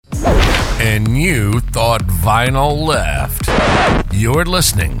and you thought vinyl left. You're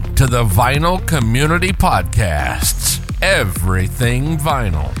listening to the Vinyl Community Podcasts. Everything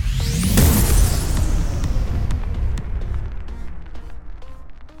vinyl.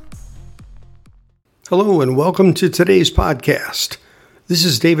 Hello and welcome to today's podcast. This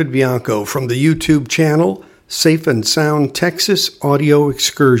is David Bianco from the YouTube channel Safe and Sound Texas Audio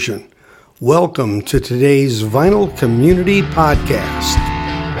Excursion. Welcome to today's Vinyl Community Podcast.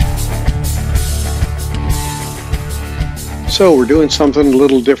 So we're doing something a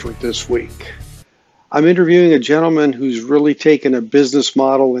little different this week. I'm interviewing a gentleman who's really taken a business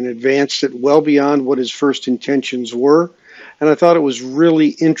model and advanced it well beyond what his first intentions were. And I thought it was really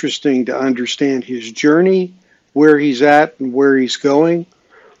interesting to understand his journey, where he's at and where he's going.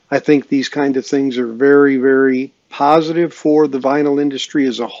 I think these kind of things are very, very positive for the vinyl industry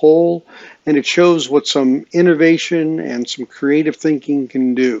as a whole, and it shows what some innovation and some creative thinking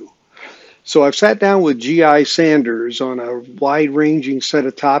can do. So I've sat down with G.I. Sanders on a wide-ranging set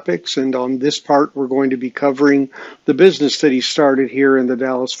of topics, and on this part we're going to be covering the business that he started here in the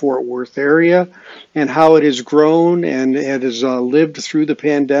Dallas-Fort Worth area and how it has grown and it has lived through the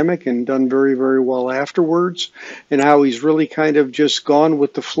pandemic and done very, very well afterwards, and how he's really kind of just gone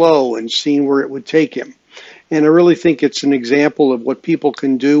with the flow and seen where it would take him. And I really think it's an example of what people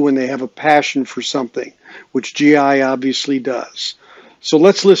can do when they have a passion for something, which G.I. obviously does. So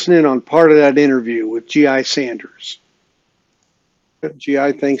let's listen in on part of that interview with G.I. Sanders.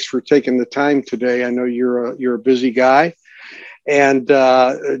 G.I., thanks for taking the time today. I know you're a busy guy. And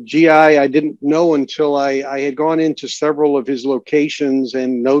G.I., I didn't know until I had gone into several of his locations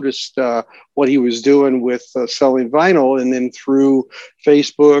and noticed what he was doing with selling vinyl, and then through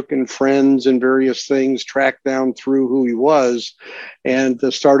Facebook and friends and various things, tracked down through who he was and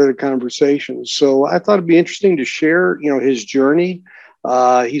started a conversation. So I thought it'd be interesting to share, his journey.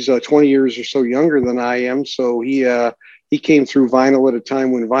 He's 20 years or so younger than I am, so he came through vinyl at a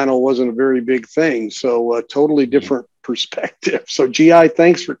time when vinyl wasn't a very big thing, so a totally different perspective. So G.I.,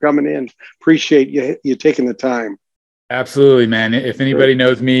 thanks for coming in. Appreciate you taking the time. Absolutely, man. If anybody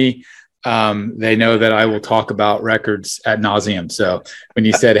knows me, they know that I will talk about records ad nauseum. So when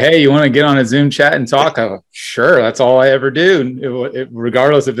you said, hey, you want to get on a Zoom chat and talk? I go, sure, that's all I ever do,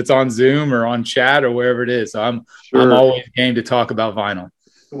 regardless if it's on Zoom or on chat or wherever it is. So I'm always game to talk about vinyl.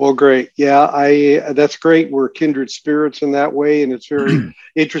 Well, great. Yeah, that's great. We're kindred spirits in that way. And it's very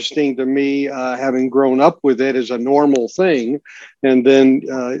interesting to me, having grown up with it as a normal thing. And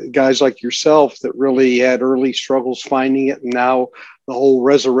then guys like yourself that really had early struggles finding it. And now the whole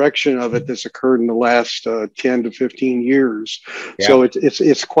resurrection of it that's occurred in the last 10 to 15 years. Yeah. So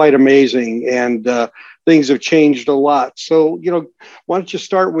it's quite amazing. And things have changed a lot. So, why don't you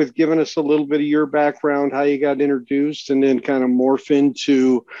start with giving us a little bit of your background, how you got introduced, and then kind of morph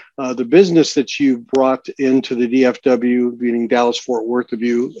into the business that you brought into the DFW, meaning Dallas-Fort Worth, if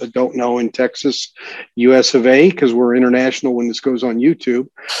you don't know, in Texas, US of A, because we're international when this goes on YouTube.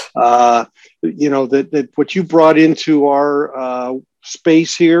 That what you brought into our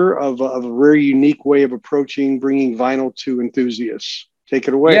space here of a very unique way of bringing vinyl to enthusiasts. Take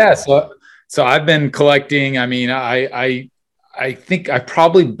it away. Yeah. So I've been collecting. I mean, I think I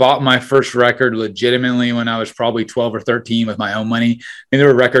probably bought my first record legitimately when I was probably 12 or 13 with my own money. I mean, there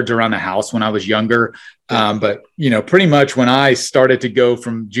were records around the house when I was younger. But, pretty much when I started to go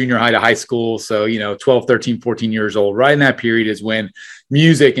from junior high to high school, so, 12, 13, 14 years old, right in that period is when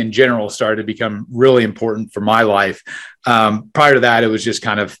music in general started to become really important for my life. Prior to that, it was just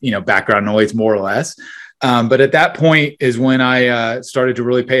kind of, background noise, more or less. But at that point is when I started to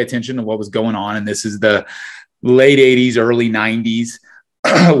really pay attention to what was going on. And this is the late 80s, early 90s,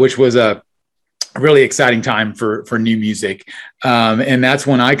 which was a really exciting time for new music. And that's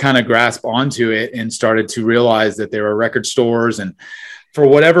when I kind of grasped onto it and started to realize that there were record stores. And for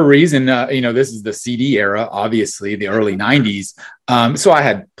whatever reason, this is the CD era, obviously, the early 90s. So I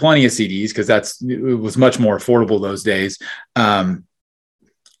had plenty of CDs because it was much more affordable those days.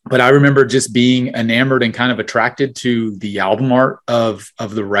 But I remember just being enamored and kind of attracted to the album art of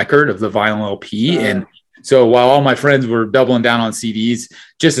the record, of the vinyl LP. And so while all my friends were doubling down on CDs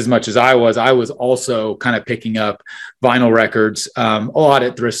just as much as I was also kind of picking up vinyl records, a lot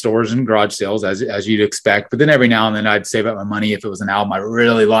at thrift stores and garage sales, as you'd expect. But then every now and then I'd save up my money if it was an album I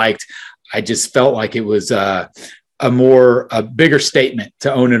really liked. I just felt like it was a bigger statement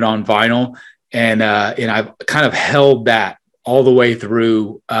to own it on vinyl. And I've kind of held that all the way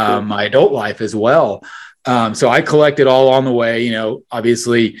through my adult life as well. So I collected all on the way,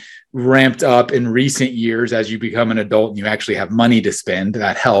 obviously ramped up in recent years as you become an adult and you actually have money to spend.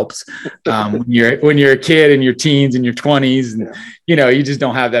 That helps. When you're a kid in your teens and your 20s, and you just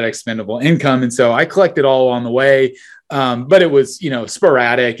don't have that expendable income. And so I collected all along the way, but it was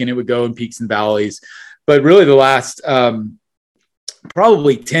sporadic, and it would go in peaks and valleys. But really, the last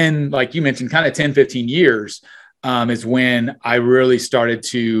probably 10, like you mentioned, kind of 10, 15 years. Is when I really started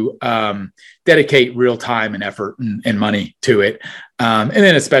to dedicate real time and effort and money to it. And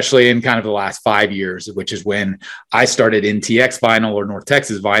then especially in kind of the last 5 years, which is when I started NTX vinyl, or North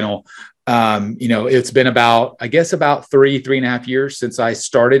Texas vinyl. It's been about 3.5 years since I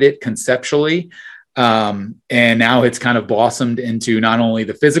started it conceptually. And now it's kind of blossomed into not only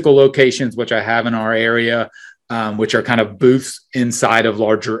the physical locations, which I have in our area, which are kind of booths inside of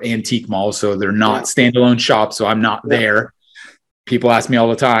larger antique malls. So they're not standalone shops. So I'm not there. People ask me all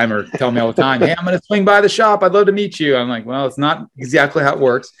the time, or tell me all the time, hey, I'm going to swing by the shop. I'd love to meet you. I'm like, well, it's not exactly how it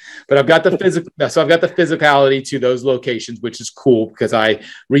works, but I've got the physicality to those locations, which is cool because I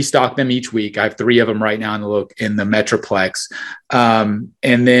restock them each week. I have 3 of them right now in the Metroplex. And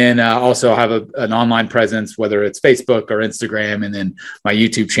then also have an online presence, whether it's Facebook or Instagram, and then my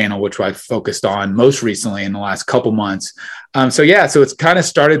YouTube channel, which I've focused on most recently in the last couple months. So it's kind of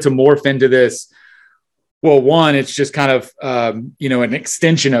started to morph into this. Well, one, it's just kind of, an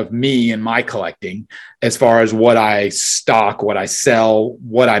extension of me and my collecting as far as what I stock, what I sell,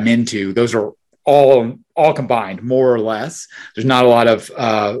 what I'm into. Those are all combined, more or less. There's not a lot of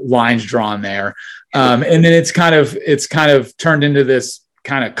lines drawn there. And then it's kind of turned into this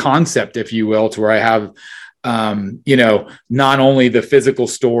kind of concept, if you will, to where I have, not only the physical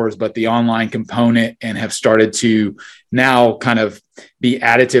stores, but the online component, and have started to now kind of be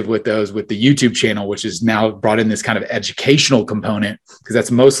additive with those, with the YouTube channel, which is now brought in this kind of educational component, because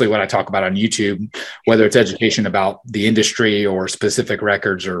that's mostly what I talk about on YouTube, whether it's education about the industry or specific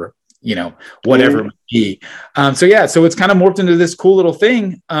records or, whatever it might be. So it's kind of morphed into this cool little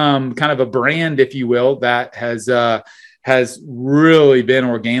thing, kind of a brand, if you will, that has really been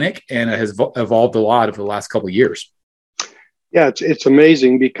organic and has evolved a lot over the last couple of years. Yeah, it's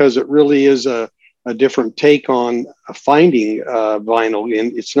amazing because it really is a different take on finding vinyl,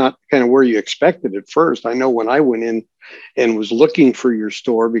 and it's not kind of where you expect it at first. I know when I went in and was looking for your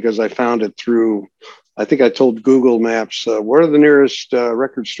store, because I found it through, I think I told Google Maps, where are the nearest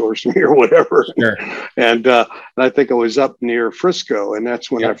record stores to me or whatever. Sure. And I think I was up near Frisco, and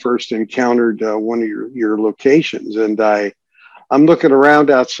that's when I first encountered one of your locations. And I'm looking around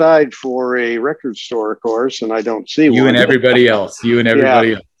outside for a record store, of course, and I don't see one. You and everybody else.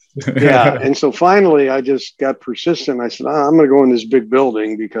 Yeah. And so finally I just got persistent. I said, I'm going to go in this big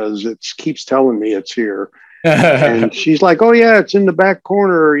building because it keeps telling me it's here. And she's like, oh yeah, it's in the back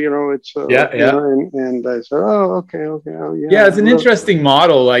corner, it's and I said, oh, okay. Oh, yeah. It's an interesting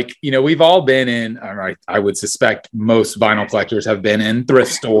model. Like, we've all been in, I would suspect most vinyl collectors have been in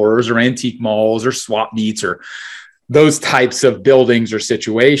thrift stores or antique malls or swap meets or those types of buildings or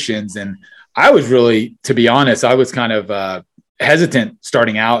situations. And I was really, to be honest, I was kind of hesitant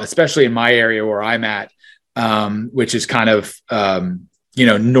starting out, especially in my area where I'm at, which is kind of,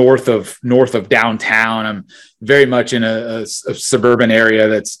 north of downtown. I'm very much in a suburban area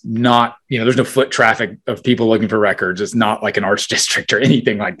that's not, there's no foot traffic of people looking for records. It's not like an arts district or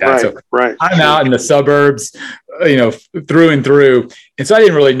anything like that. Right. I'm out in the suburbs, through and through. And so I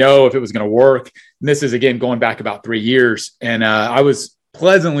didn't really know if it was going to work. And this is, again, going back about 3 years. And I was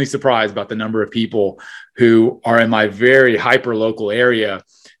pleasantly surprised about the number of people who are in my very hyper local area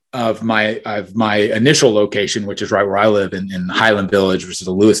of my initial location, which is right where I live in Highland Village, which is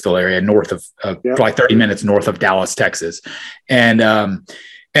the Louisville area, north of probably 30 minutes north of Dallas, Texas. And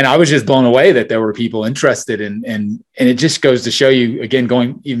I was just blown away that there were people interested and it just goes to show you, again,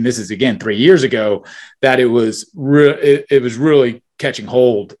 this is 3 years ago, that it was really catching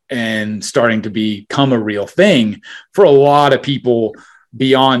hold and starting to become a real thing for a lot of people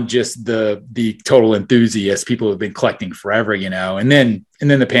beyond just the total enthusiasts, people who've been collecting forever, and then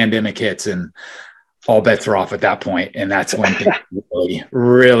the pandemic hits and all bets are off at that point. And that's when things really,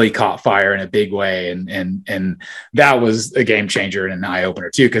 really caught fire in a big way. And that was a game changer and an eye opener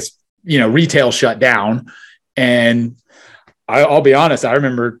too, because, retail shut down. And I'll be honest, I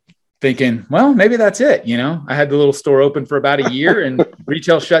remember thinking, well, maybe that's it. I had the little store open for about a year and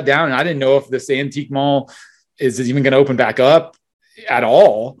retail shut down. And I didn't know if this antique mall is even going to open back up at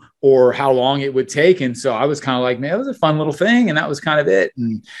all or how long it would take. And so I was kind of like, man, it was a fun little thing. And that was kind of it.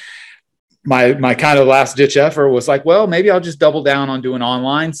 And my kind of last ditch effort was like, well, maybe I'll just double down on doing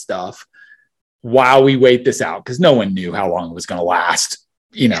online stuff while we wait this out. Cause no one knew how long it was going to last,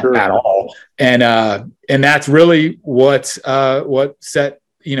 Sure. At all. And that's really what set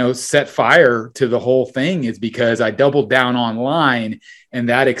set fire to the whole thing is because I doubled down online, and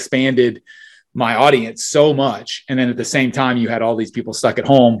that expanded my audience so much. And then at the same time, you had all these people stuck at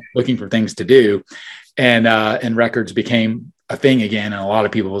home looking for things to do, and records became a thing again in a lot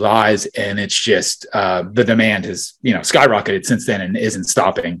of people's eyes. And it's just, the demand has, skyrocketed since then and isn't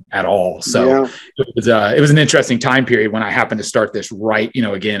stopping at all. So it was an interesting time period when I happened to start this right,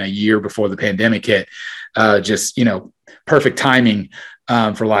 again, a year before the pandemic hit, perfect timing,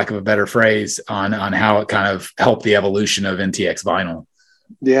 for lack of a better phrase, on how it kind of helped the evolution of NTX vinyl.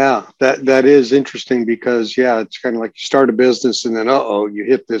 Yeah, that is interesting because it's kind of like you start a business and then, you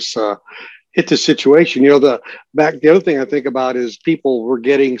hit this situation. The other thing I think about is people were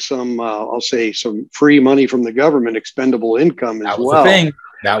getting some, I'll say some free money from the government, expendable income as well.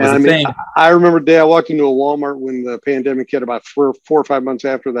 That was the thing. I remember the day I walked into a Walmart when the pandemic hit, about 4 or 5 months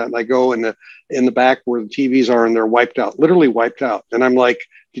after that. And I go in the back where the TVs are, and they're wiped out, literally wiped out. And I'm like,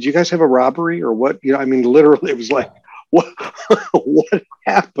 did you guys have a robbery or what? Literally it was like, what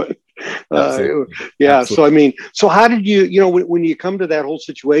happened? So how did you, when you come to that whole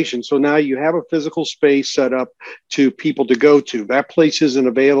situation, so now you have a physical space set up to people to go to, that place isn't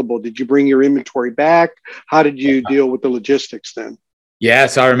available. Did you bring your inventory back? How did you deal with the logistics then?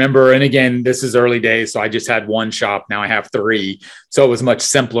 Yes, I remember. And again, this is early days. So I just had one shop. Now I have 3. So it was much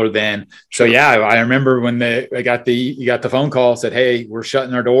simpler then. So I remember when you got the phone call, said, hey, we're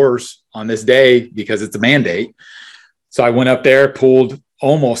shutting our doors on this day because it's a mandate. So I went up there, pulled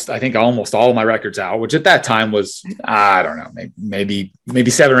almost all of my records out, which at that time was, I don't know, maybe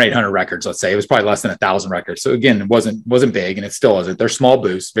 700 or 800 records, let's say. It was probably less than 1,000 records. So again, it wasn't big, and it still isn't. They're small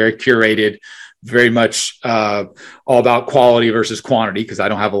booths, very curated, very much all about quality versus quantity, because I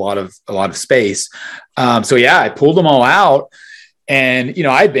don't have a lot of space. I pulled them all out. And,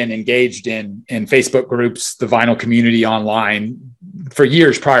 I'd been engaged in Facebook groups, the vinyl community online for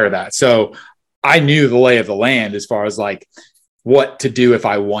years prior to that. So I knew the lay of the land as far as like what to do if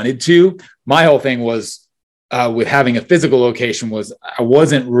I wanted to. My whole thing was with having a physical location was I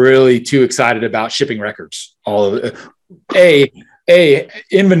wasn't really too excited about shipping records, all of it.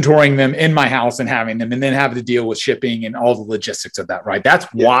 Inventorying them in my house and having them, and then having to deal with shipping and all the logistics of that. Right. That's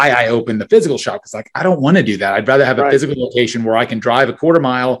why I opened the physical shop. It's like, I don't want to do that. I'd rather have a physical location where I can drive a quarter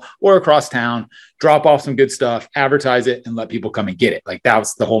mile or across town, drop off some good stuff, advertise it, and let people come and get it. Like that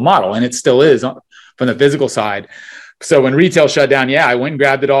was the whole model. And it still is from the physical side. So when retail shut down, I went and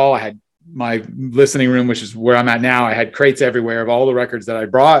grabbed it all. I had my listening room, which is where I'm at now. I had crates everywhere of all the records that I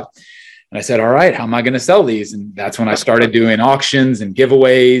brought. And I said, all right, how am I going to sell these? And that's when I started doing auctions and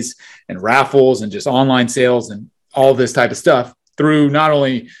giveaways and raffles and just online sales and all this type of stuff through not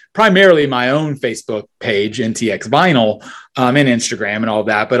only primarily my own Facebook page, NTX Vinyl, and Instagram and all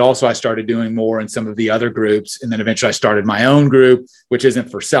that, but also I started doing more in some of the other groups. And then eventually I started my own group, which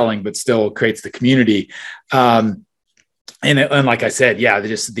isn't for selling, but still creates the community. And like I said,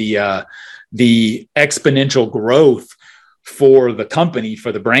 just the exponential growth for the company,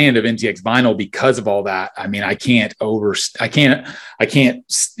 for the brand of NTX Vinyl, because of all that. I mean, I can't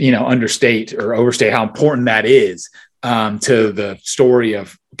understate or overstate how important that is to the story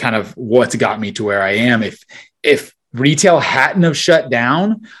of kind of what's got me to where I am. If retail hadn't have shut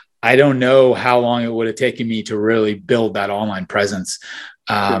down, I don't know how long it would have taken me to really build that online presence.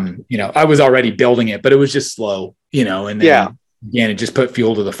 I was already building it, but it was just slow, and then again, it just put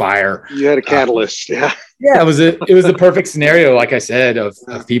fuel to the fire. You had a catalyst. It was a perfect scenario, like I said, of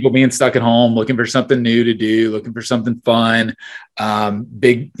people being stuck at home, looking for something new to do, looking for something fun. You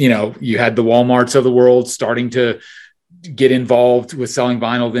had the Walmarts of the world starting to get involved with selling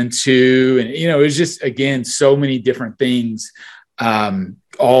vinyl then too. And, it was just, again, so many different things,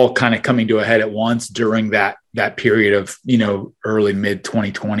 all kind of coming to a head at once during that period of, early mid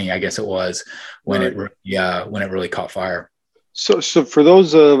 2020, I guess it was when it really caught fire. So for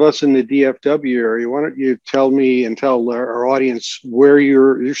those of us in the DFW area, why don't you tell me and tell our audience where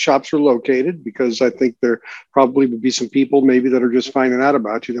your shops are located? Because I think there probably would be some people maybe that are just finding out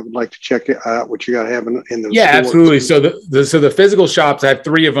about you that would like to check out what you got to have in those stores. Absolutely. So the physical shops, I have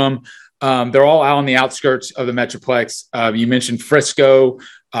 3 of them. They're all out on the outskirts of the Metroplex. You mentioned Frisco,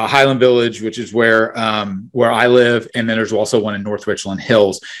 Highland Village, which is where I live. And then there's also one in North Richland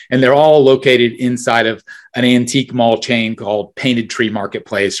Hills. And they're all located inside of an antique mall chain called Painted Tree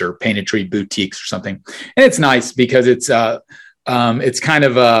Marketplace or Painted Tree Boutiques or something. And it's nice because it's kind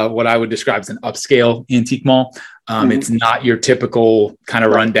of what I would describe as an upscale antique mall. It's not your typical kind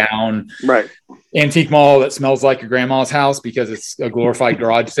of rundown antique mall that smells like your grandma's house because it's a glorified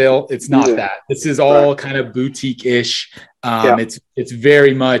garage sale. It's not that. This is all kind of boutique-ish. It's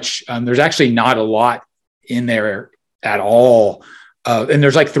very much, there's actually not a lot in there at all and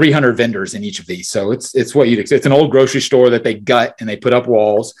there's like 300 vendors in each of these. So it's what you'd expect. It's an old grocery store that they gut and they put up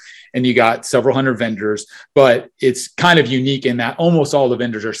walls, and you got several hundred vendors, but it's kind of unique in that almost all the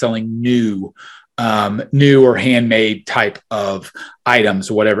vendors are selling new or handmade type of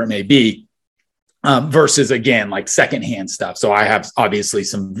items, whatever it may be. Versus again, like secondhand stuff. So I have obviously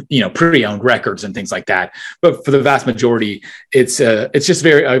some, pre-owned records and things like that. But for the vast majority, it's just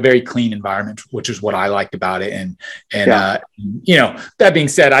a very clean environment, which is what I liked about it. And that being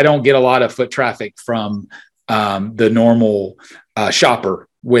said, I don't get a lot of foot traffic from the normal shopper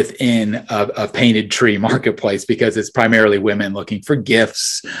within a painted tree marketplace, because it's primarily women looking for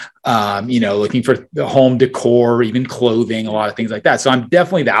gifts, looking for the home decor, even clothing, a lot of things like that. So I'm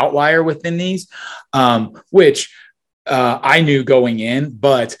definitely the outlier within these, which I knew going in,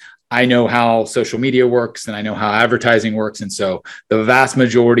 but I know how social media works and I know how advertising works. And so the vast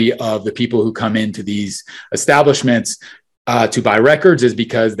majority of the people who come into these establishments to buy records is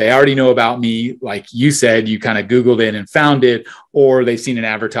because they already know about me. Like you said, you kind of Googled it and found it, or they've seen an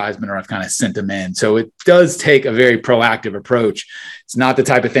advertisement, or I've kind of sent them in. So it does take a very proactive approach. It's not the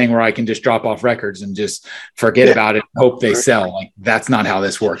type of thing where I can just drop off records and just forget about it and hope they sell. Like, that's not how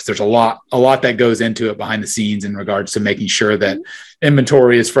this works. There's a lot that goes into it behind the scenes in regards to making sure that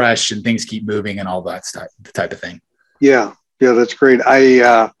inventory is fresh and things keep moving and all that stuff, the type of thing. Yeah. Yeah, that's great.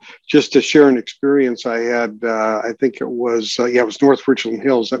 I just to share an experience I had. I think it was North Richland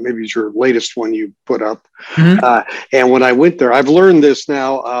Hills. That maybe is your latest one you put up. Mm-hmm. And when I went there, I've learned this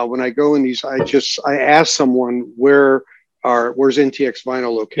now. When I go in these, I ask someone where's NTX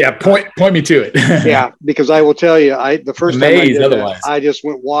vinyl located. Yeah, point me to it. Yeah, because I will tell you, the first time I did that, I just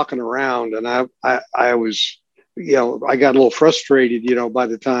went walking around, and I was. I got a little frustrated, by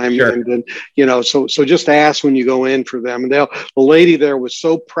the time, sure. And then, so just ask when you go in for them. And the lady there was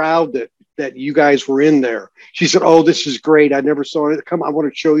so proud that you guys were in there. She said, "Oh, this is great. I never saw it. Come, I want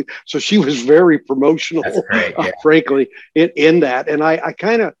to show you." So she was very promotional, great, yeah. Frankly, in that. And I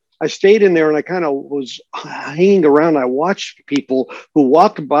stayed in there, and I kind of was hanging around. I watched people who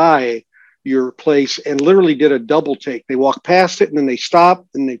walked by your place and literally did a double take. They walked past it, and then they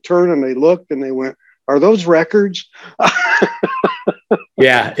stopped, and they turned, and they looked, and they went, "Are those records?"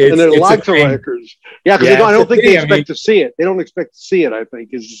 Yeah. And there are lots of records. Yeah, because I don't think they expect to see it. They don't expect to see it, I think,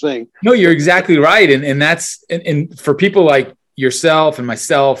 is the thing. No, you're exactly right. And that's, and for people like yourself and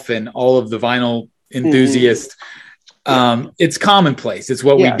myself and all of the vinyl enthusiasts, it's commonplace. It's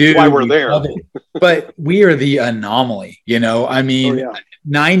what we do. That's why we're there. But we are the anomaly,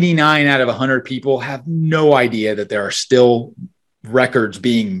 99 out of 100 people have no idea that there are still records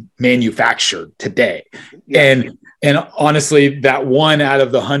being manufactured today. Yeah. And honestly, that 1 out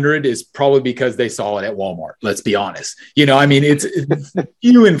of the 100 is probably because they saw it at Walmart. Let's be honest. It's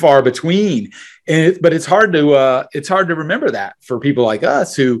few and far between. But it's hard to remember that for people like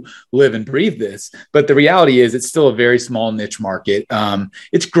us who live and breathe this. But the reality is, it's still a very small niche market.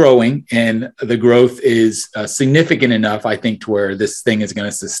 It's growing, and the growth is significant enough, I think, to where this thing is going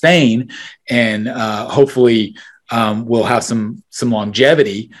to sustain, and hopefully we'll have some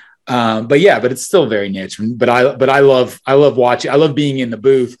longevity. But it's still very niche. But I love watching. I love being in the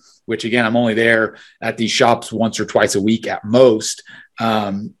booth, which again, I'm only there at these shops once or twice a week at most.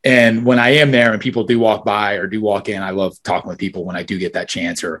 And when I am there and people do walk by or do walk in, I love talking with people when I do get that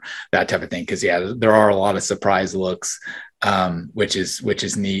chance or that type of thing. Cause there are a lot of surprise looks, which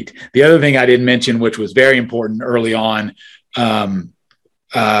is neat. The other thing I didn't mention, which was very important early on,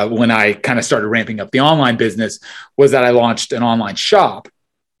 when I kind of started ramping up the online business, was that I launched an online shop,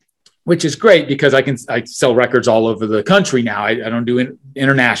 which is great because I sell records all over the country now. I don't do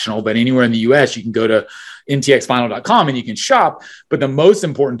international, but anywhere in the US, you can go to ntxvinyl.com and you can shop. But the most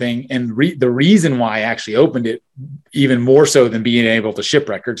important thing, and the reason why I actually opened it, even more so than being able to ship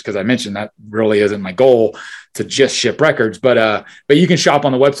records, because I mentioned that really isn't my goal to just ship records, but you can shop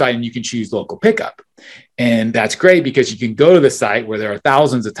on the website and you can choose local pickup. And that's great because you can go to the site where there are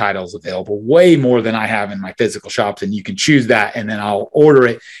thousands of titles available, way more than I have in my physical shops. And you can choose that, and then I'll order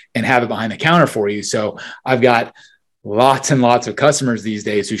it and have it behind the counter for you. So I've got lots and lots of customers these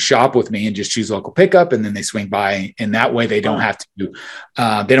days who shop with me and just choose local pickup, and then they swing by, and that way they don't have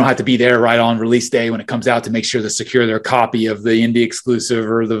to be there right on release day when it comes out to make sure to secure their copy of the indie exclusive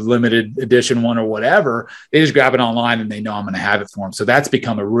or the limited edition one or whatever. They just grab it online and they know I'm going to have it for them. So that's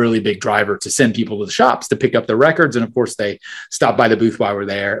become a really big driver to send people to the shops to pick up the records. And of course they stop by the booth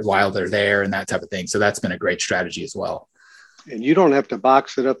while they're there and that type of thing. So that's been a great strategy as well. And you don't have to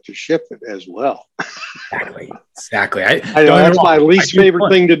box it up to ship it as well. Exactly. I know that's my least favorite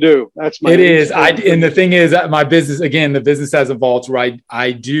thing to do. That's my. It is. And the thing is that my business, again, the business has evolved where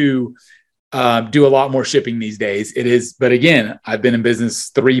I do do a lot more shipping these days. It is, but again, I've been in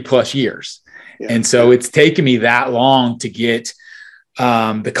business 3+ years. Yeah. And so it's taken me that long to get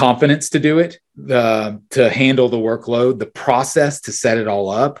the confidence to do it, to handle the workload, the process to set it all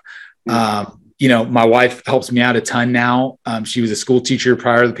up. My wife helps me out a ton now. She was a school teacher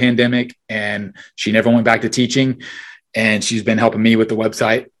prior to the pandemic, and she never went back to teaching. And she's been helping me with the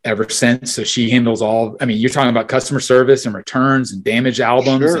website ever since. So she handles you're talking about customer service and returns and damaged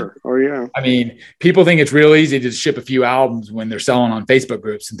albums. Sure. Oh, yeah. People think it's real easy to just ship a few albums when they're selling on Facebook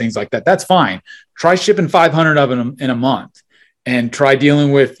groups and things like that. That's fine. Try shipping 500 of them in a month, and try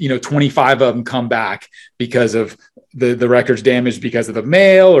dealing with, 25 of them come back because of the record's damaged because of the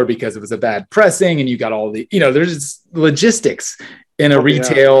mail or because it was a bad pressing. And you got all the, there's logistics in a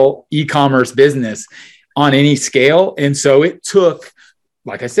retail e-commerce business on any scale. And so it took,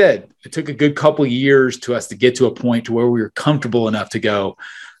 like I said, it took a good couple of years to us to get to a point to where we were comfortable enough to go,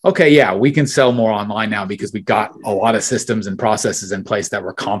 okay, yeah, we can sell more online now because we got a lot of systems and processes in place that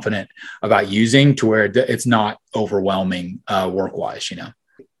we're confident about using, to where it's not overwhelming work-wise,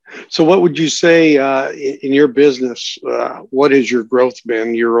 So what would you say in your business, what has your growth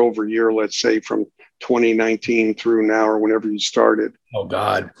been year over year, let's say from 2019 through now, or whenever you started? Oh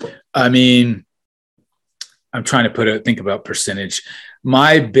God. I'm trying to think about percentage.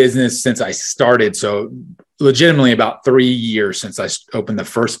 My business since I started, so legitimately about 3 years since I opened the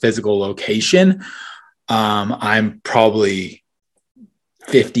first physical location, I'm probably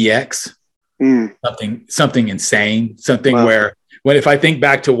 50x, something insane, Wow. Where if I think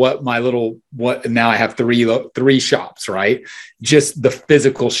back to now I have three shops, right? Just the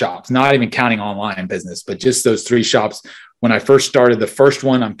physical shops, not even counting online business, but just those 3 shops. When I first started the first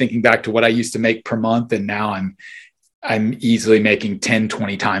one, I'm thinking back to what I used to make per month. And now I'm easily making 10,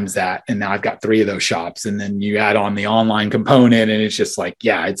 20 times that. And now I've got 3 of those shops. And then you add on the online component, and it's just like,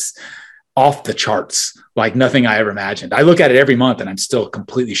 yeah, it's off the charts, like nothing I ever imagined. I look at it every month and I'm still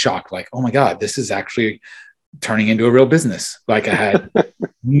completely shocked. Like, oh my God, this is actually turning into a real business. Like I had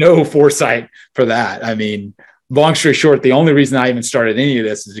no foresight for that. Long story short, the only reason I even started any of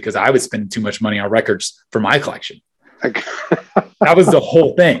this is because I was spending too much money on records for my collection. That was the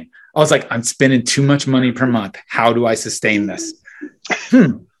whole thing. I was like, I'm spending too much money per month. How do I sustain this?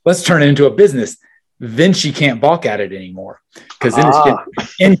 Let's turn it into a business. Then she can't balk at it anymore, because then it's getting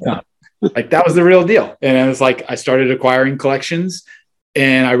income. Like that was the real deal. And it was like, I started acquiring collections,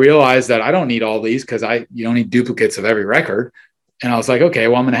 and I realized that I don't need all these, because you don't need duplicates of every record. And I was like, okay,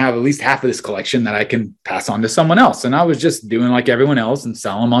 well, I'm going to have at least half of this collection that I can pass on to someone else. And I was just doing like everyone else and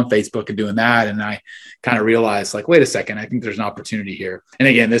selling them on Facebook and doing that. And I kind of realized, like, wait a second, I think there's an opportunity here. And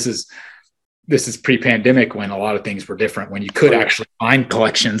again, this is pre-pandemic, when a lot of things were different, when you could actually find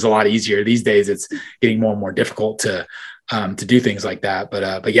collections a lot easier. These days, it's getting more and more difficult to do things like that.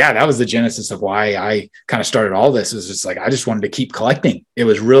 But yeah, that was the genesis of why I kind of started all this. It was just like, I just wanted to keep collecting. It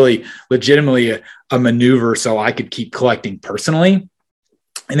was really legitimately a maneuver so I could keep collecting personally.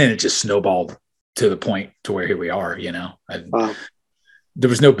 And then it just snowballed to the point to where here we are, Wow. There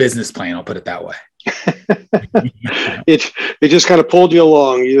was no business plan. I'll put it that way. It just kind of pulled you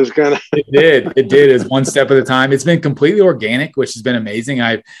along. You just kind of, it did as one step at a time. It's been completely organic, which has been amazing.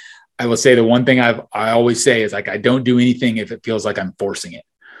 I will say the one thing I always say is, like, I don't do anything if it feels like I'm forcing it.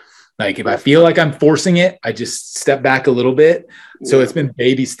 Like if I feel like I'm forcing it, I just step back a little bit. So it's been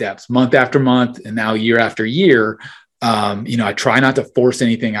baby steps, month after month, and now year after year. I try not to force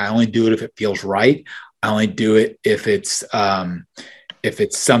anything. I only do it if it feels right. I only do it if it's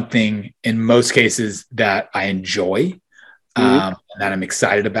something, in most cases, that I enjoy, that I'm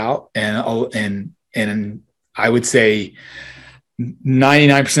excited about. And I would say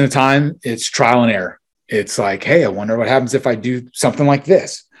 99% of the time it's trial and error. It's like, hey, I wonder what happens if I do something like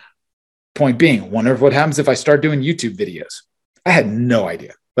this. Point being, wonder what happens if I start doing YouTube videos. I had no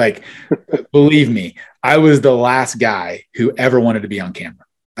idea. Like, believe me, I was the last guy who ever wanted to be on camera.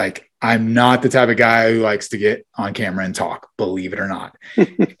 Like, I'm not the type of guy who likes to get on camera and talk, believe it or not.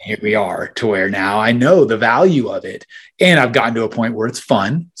 Here we are, to where now I know the value of it. And I've gotten to a point where it's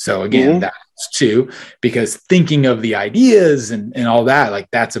fun. So again, that's too, because thinking of the ideas and all that, like,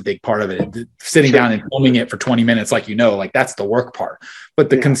 that's a big part of it. Sitting down and filming it for 20 minutes, like, like, that's the work part. But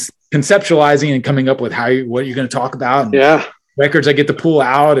the conceptualizing and coming up with what you're going to talk about, and records I get to pull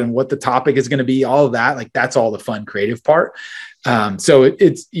out, and what the topic is going to be, all of that, like, that's all the fun creative part. So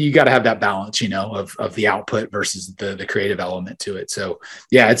it's, you got to have that balance, of the output versus the creative element to it. So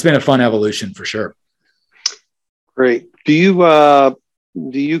yeah, it's been a fun evolution for sure. Great. Do you,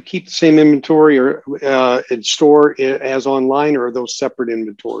 Do you keep the same inventory or in store as online, or are those separate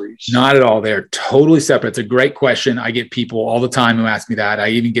inventories? Not at all. They're totally separate. It's a great question. I get people all the time who ask me that. I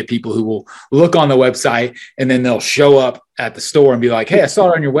even get people who will look on the website and then they'll show up at the store and be like, "Hey, I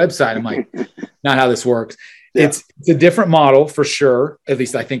saw it on your website." I'm like, not how this works. Yeah. It's a different model for sure. At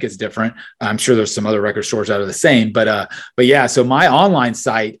least I think it's different. I'm sure there's some other record stores that are the same, but yeah. So my online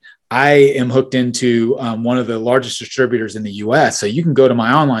site, I am hooked into one of the largest distributors in the US. So you can go to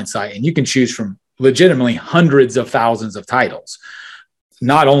my online site and you can choose from legitimately hundreds of thousands of titles,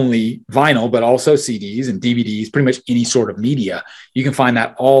 not only vinyl, but also CDs and DVDs, pretty much any sort of media. You can find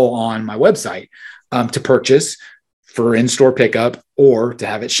that all on my website to purchase for in-store pickup or to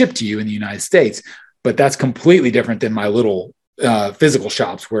have it shipped to you in the United States. But that's completely different than my little physical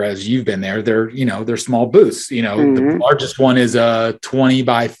shops, whereas you've been there, they're small booths. The largest one is 20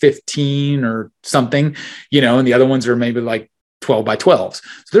 by 15 or something, and the other ones are maybe like 12 by 12s. So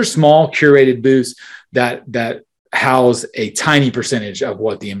they're small curated booths that house a tiny percentage of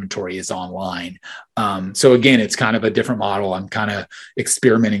what the inventory is online. So again, it's kind of a different model I'm kind of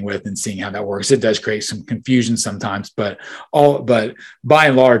experimenting with and seeing how that works. It does create some confusion sometimes, but by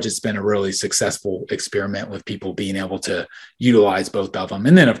and large, it's been a really successful experiment with people being able to utilize both of them.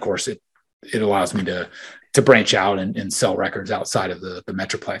 And then of course it allows me to branch out and sell records outside of the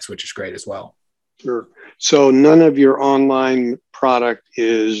Metroplex, which is great as well. Sure. So none of your online product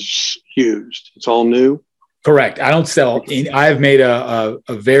is used. It's all new? Correct. I don't sell any. I've made a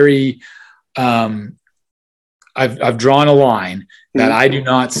very, I've drawn a line that I do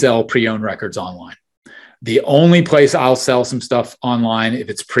not sell pre-owned records online. The only place I'll sell some stuff online, if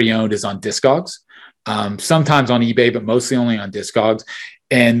it's pre-owned, is on Discogs. Sometimes on eBay, but mostly only on Discogs.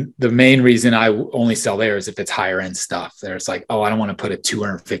 And the main reason I only sell there is if it's higher end stuff. There's like, I don't want to put a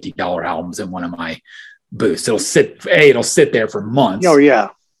 $250 albums in one of my booths. It'll sit there for months. Oh yeah.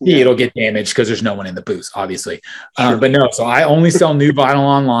 It'll get damaged because there's no one in the booth, obviously. Sure. But no, so I only sell new vinyl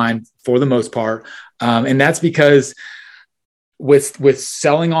online for the most part. And that's because with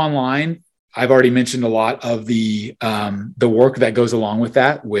selling online, I've already mentioned a lot of the work that goes along with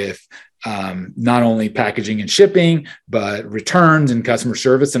that, with not only packaging and shipping, but returns and customer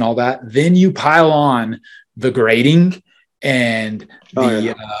service and all that. Then you pile on the grading and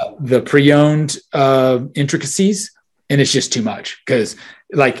the pre-owned intricacies, and it's just too much because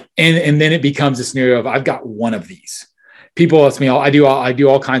and then it becomes a scenario of I've got one of these. People ask me, I do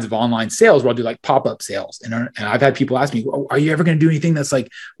all kinds of online sales where I'll do like pop-up sales. And I've had people ask me, are you ever going to do anything that's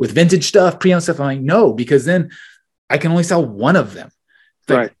like with vintage stuff, pre-owned stuff? I'm like, no, because then I can only sell one of them.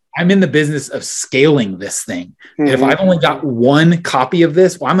 Right. I'm in the business of scaling this thing. And if I've only got one copy of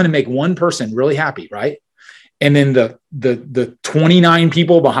this, I'm going to make one person really happy. Right. And then the 29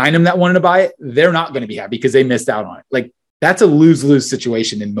 people behind them that wanted to buy it, they're not going to be happy because they missed out on it. Like that's a lose-lose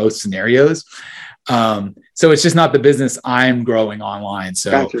situation in most scenarios. So it's just not the business I'm growing online.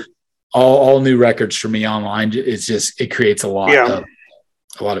 So gotcha. all new records for me online, it creates a lot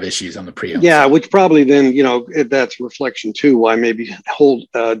of issues on the pre-owned. Yeah, which probably then, that's a reflection too, why maybe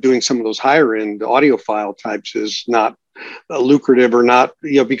doing some of those higher end audiophile types is not lucrative or not,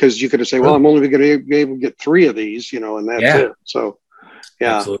 because you could say, well, I'm only going to be able to get 3 of these, and that's it. So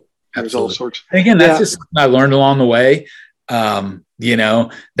yeah, absolutely. There's all sorts. And again, that's just something I learned along the way.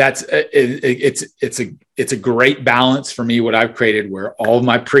 That's it's a great balance for me, what I've created, where all of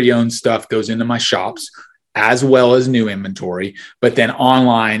my pre-owned stuff goes into my shops as well as new inventory. But then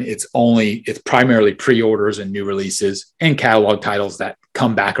online, it's primarily pre-orders and new releases and catalog titles that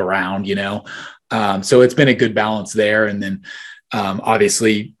come back around, so it's been a good balance there. And then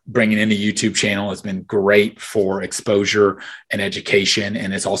obviously bringing in the YouTube channel has been great for exposure and education.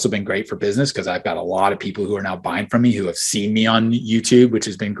 And it's also been great for business because I've got a lot of people who are now buying from me who have seen me on YouTube, which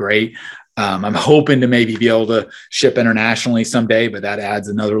has been great. I'm hoping to maybe be able to ship internationally someday, but that adds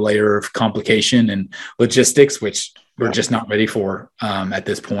another layer of complication and logistics, which we're just not ready for at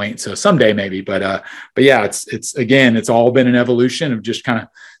this point. So someday maybe, but yeah, it's all been an evolution of just kind of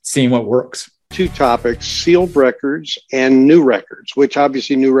seeing what works. 2 topics: sealed records and new records, which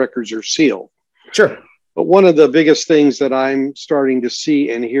obviously new records are sealed. Sure. But one of the biggest things that I'm starting to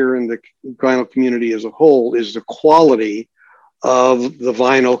see and hear in the vinyl community as a whole is the quality of the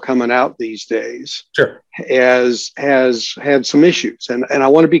vinyl coming out these days. Sure. has had some issues. And I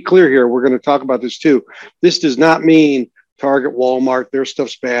want to be clear here. We're going to talk about this too. This does not mean Target, Walmart, their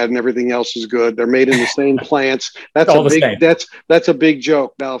stuff's bad and everything else is good. They're made in the same plants. That's a big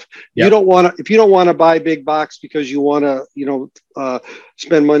joke. Now, if you don't want to buy big box because you want to,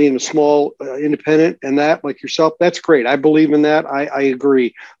 spend money in a small independent and that, like yourself, that's great. I believe in that. I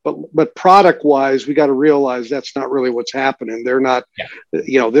agree. But product wise, we got to realize that's not really what's happening. They're not,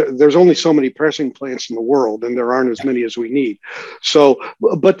 there's only so many pressing plants in the world, and there aren't as many as we need. So,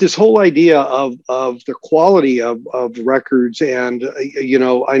 but this whole idea of the quality of records, and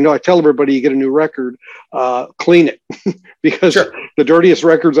I know I tell everybody, you get a new record, clean it because the dirtiest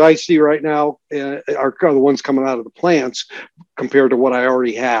records I see right now are the ones coming out of the plants compared to what I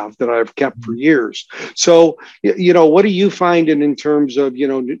already have that I've kept for years. So, what are you finding in terms of,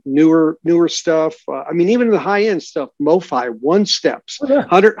 newer stuff? Even the high end stuff, MoFi, one steps,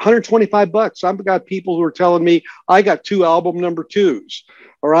 $125. I've got people who are telling me I got 2 album number 2s,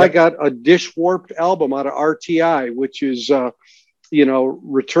 or I got a dish warped album out of RTI, which is,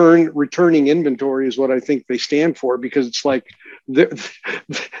 returning inventory is what I think they stand for, because it's like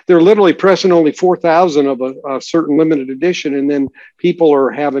they're literally pressing only 4,000 of a certain limited edition, and then people are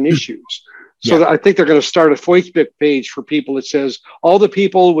having issues. So I think they're going to start a Facebook page for people that says all the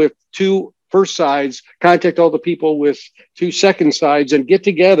people with 2 first sides contact all the people with 2 second sides and get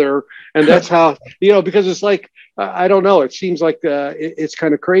together. And that's how, because it's like, I don't know, it seems like it's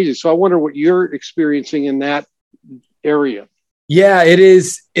kind of crazy. So I wonder what you're experiencing in that area. Yeah, it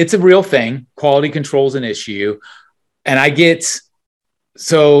is. It's a real thing. Quality control is an issue. And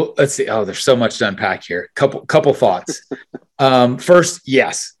so let's see. Oh, there's so much to unpack here. Couple thoughts. First,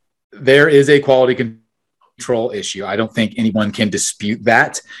 yes, there is a quality control issue. I don't think anyone can dispute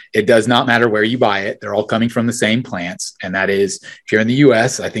that. It does not matter where you buy it. They're all coming from the same plants. And that is, if you're in the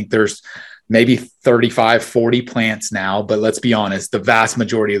US, I think there's maybe 35, 40 plants now, but let's be honest, the vast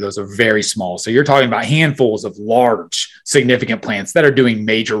majority of those are very small. So you're talking about handfuls of large, significant plants that are doing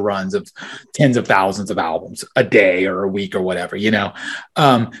major runs of tens of thousands of albums a day or a week or whatever,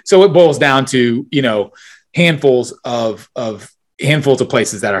 So it boils down to, handfuls of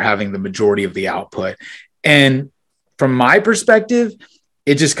places that are having the majority of the output. And from my perspective,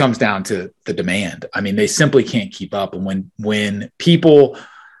 it just comes down to the demand. They simply can't keep up. And when people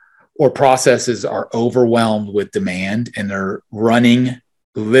or processes are overwhelmed with demand and they're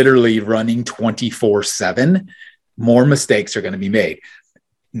literally running 24/7, more mistakes are going to be made.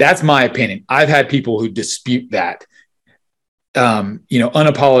 That's my opinion. I've had people who dispute that,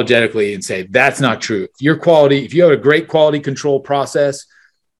 unapologetically, and say, that's not true. If you have a great quality control process,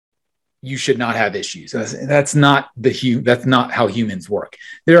 you should not have issues. That's not how humans work.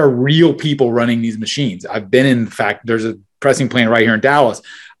 There are real people running these machines. I've been in fact, there's a pressing plant right here in Dallas.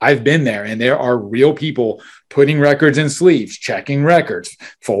 I've been there, and there are real people putting records in sleeves, checking records,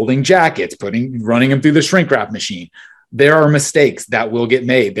 folding jackets, running them through the shrink wrap machine. There are mistakes that will get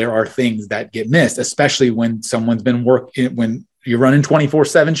made. There are things that get missed, especially when someone's been when you're running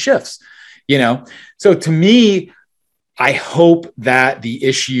 24/7 shifts, So to me, I hope that the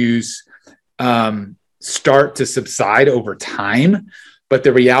issues start to subside over time. But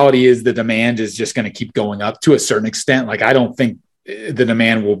the reality is the demand is just going to keep going up to a certain extent. Like, I don't think the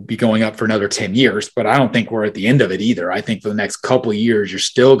demand will be going up for another 10 years, but I don't think we're at the end of it either. I think for the next couple of years, you're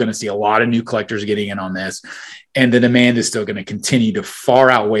still going to see a lot of new collectors getting in on this. And the demand is still going to continue to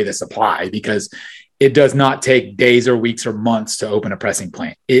far outweigh the supply, because it does not take days or weeks or months to open a pressing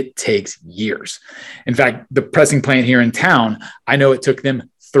plant. It takes years. In fact, the pressing plant here in town, I know it took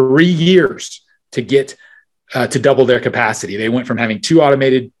them 3 years to get to double their capacity. They went from having 2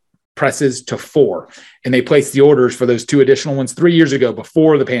 automated presses to 4, and they placed the orders for those 2 additional ones 3 years ago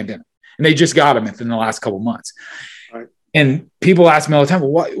before the pandemic, and they just got them within the last couple of months. Right. And people ask me all the time,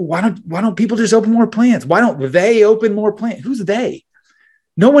 well, why don't people just open more plants? Why don't they open more plants? Who's they?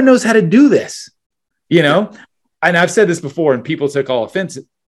 No one knows how to do this, And I've said this before, and people took all offense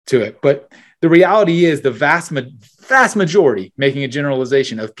to it, but the reality is the vast majority, making a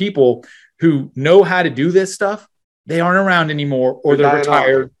generalization, of people who know how to do this stuff, they aren't around anymore, or they're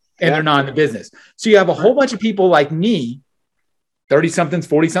retired and they're not in the business. So you have a whole bunch of people like me, 30 somethings,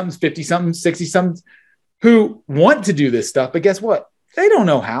 40 somethings, 50 somethings, 60 somethings, who want to do this stuff. But guess what? They don't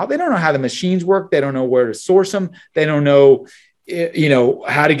know how. They don't know how the machines work. They don't know where to source them. They don't know,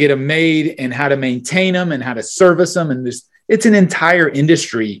 how to get them made and how to maintain them and how to service them. And it's an entire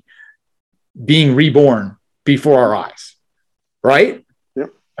industry being reborn before our eyes. Right?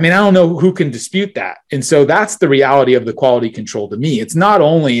 I don't know who can dispute that. And so that's the reality of the quality control to me. It's not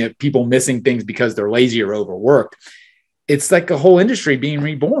only people missing things because they're lazy or overworked. It's like a whole industry being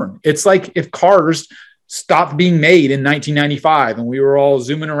reborn. It's like if cars stopped being made in 1995 and we were all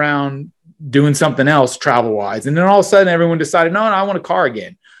zooming around doing something else travel-wise. And then all of a sudden everyone decided, no, I want a car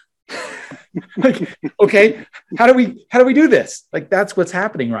again. Like, okay, how do we do this? Like, that's what's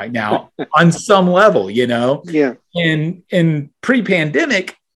happening right now on some level, you know? Yeah. In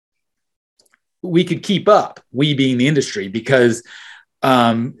pre-pandemic, we could keep up, we being the industry, because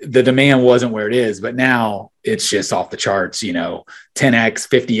the demand wasn't where it is, but now it's just off the charts, you know, 10x,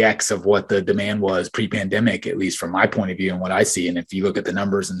 50x of what the demand was pre-pandemic, at least from my point of view and what I see. And if you look at the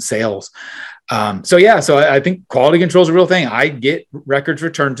numbers and sales. So I think quality control is a real thing. I get records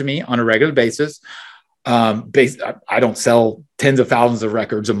returned to me on a regular basis. I don't sell tens of thousands of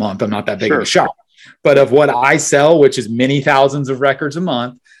records a month. I'm not that big of a shop, but of what I sell, which is many thousands of records a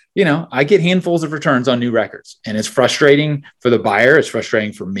month, you know, I get handfuls of returns on new records, and it's frustrating for the buyer. It's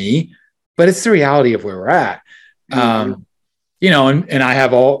frustrating for me, but it's the reality of where we're at. You know, and I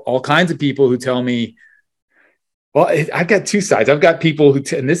have all kinds of people who tell me, well, I've got two sides. I've got people who,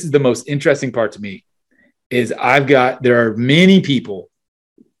 and this is the most interesting part to me, is there are many people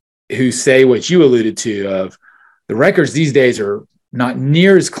who say what you alluded to, of the records these days are not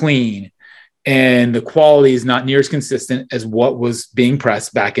near as clean and the quality is not near as consistent as what was being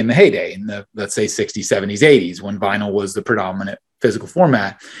pressed back in the heyday, in the, let's say, 60s, 70s, 80s, when vinyl was the predominant physical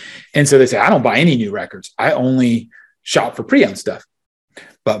format. And so they say, I don't buy any new records. I only shop for pre-owned stuff.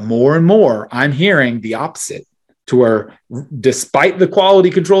 But more and more, I'm hearing the opposite, to where despite the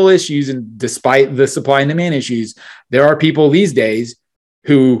quality control issues and despite the supply and demand issues, there are people these days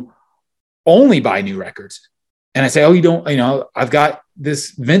who only buy new records. And I say, oh, you don't, you know, I've got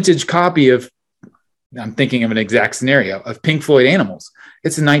this vintage copy of, I'm thinking of an exact scenario, of Pink Floyd Animals.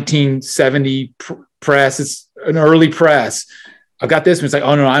 It's a 1970 press. It's an early press. I've got this one. It's like,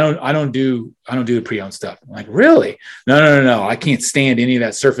 oh no, I don't do the pre-owned stuff. I'm like, really? No. I can't stand any of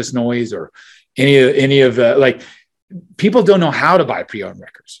that surface noise or any of the, like, people don't know how to buy pre-owned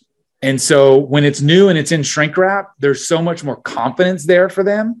records. And so when it's new and it's in shrink wrap, there's so much more confidence there for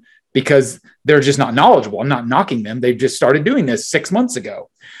them, because they're just not knowledgeable. I'm not knocking them. They've just started doing this 6 months ago.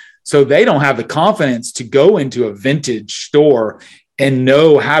 So they don't have the confidence to go into a vintage store and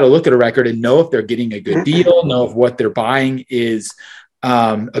know how to look at a record and know if they're getting a good deal, know if what they're buying is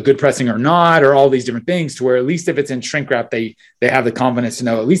a good pressing or not, or all these different things, to where at least if it's in shrink wrap, they have the confidence to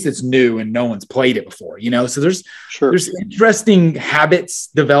know at least it's new and no one's played it before, you know? So there's interesting habits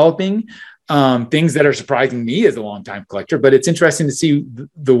developing, things that are surprising me as a longtime collector, but it's interesting to see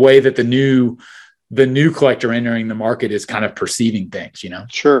the way that the new collector entering the market is kind of perceiving things, you know?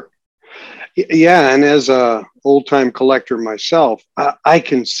 Sure. Yeah. And as a old time collector myself, I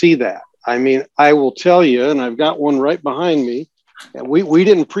can see that. I mean, I will tell you, and I've got one right behind me, and we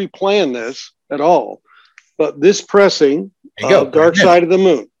didn't pre-plan this at all, but this pressing, Dark Side of the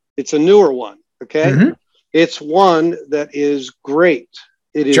Moon, it's a newer one. Okay. Mm-hmm. It's one that is great.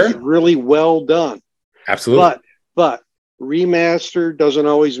 It is really well done. Absolutely. But remaster doesn't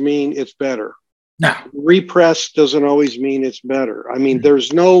always mean it's better. No. Repress doesn't always mean it's better. I mean,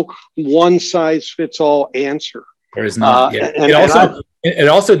 there's no one size fits all answer. There is not. It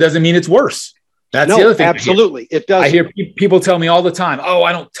also doesn't mean it's worse. That's the other thing. Absolutely. It does. I hear people tell me all the time, oh,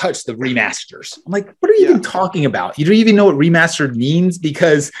 I don't touch the remasters. I'm like, what are you even talking about? You don't even know what remastered means,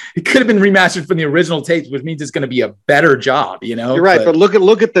 because it could have been remastered from the original tapes, which means it's going to be a better job, you know? You're right. But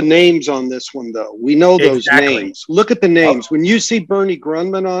look at the names on this one, though. We know those names. Look at the names. When you see Bernie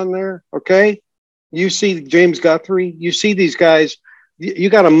Grunman on there, okay, you see James Guthrie, you see these guys, you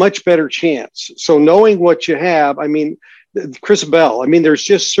got a much better chance. So knowing what you have, I mean, Chris Bell, I mean, there's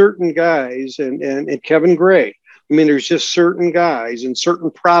just certain guys, and Kevin Gray. I mean, there's just certain guys and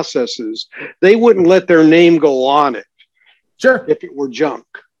certain processes. They wouldn't let their name go on it. Sure. If it were junk.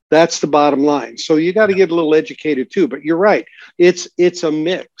 That's the bottom line. So you got to get a little educated too, but you're right. It's a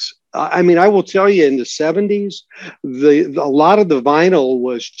mix. I mean, I will tell you, in the 70s, a lot of the vinyl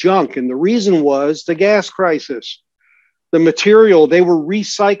was junk. And the reason was the gas crisis. The material, they were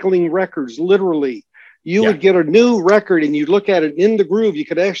recycling records, literally. You would get a new record and you look at it in the groove, you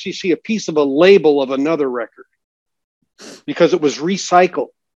could actually see a piece of a label of another record because it was recycled.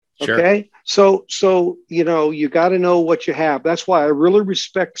 Sure. Okay. So, you know, you got to know what you have. That's why I really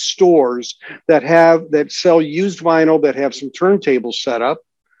respect stores that sell used vinyl, that have some turntables set up.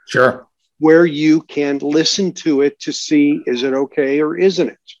 Sure. Where you can listen to it to see, is it okay or isn't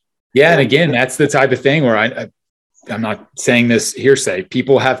it? Yeah. And again, that's the type of thing where I'm not saying this hearsay.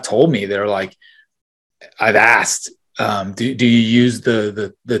 People have told me, they're like, I've asked, do you use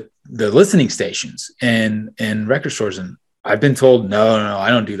the listening stations and record stores? And I've been told, no, I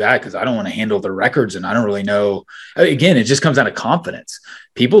don't do that, because I don't want to handle the records. And I don't really know. Again, it just comes out of confidence.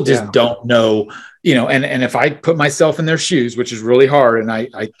 People just don't know, you know, and if I put myself in their shoes, which is really hard. And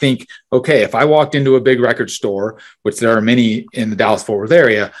I think, okay, if I walked into a big record store, which there are many in the Dallas-Fort Worth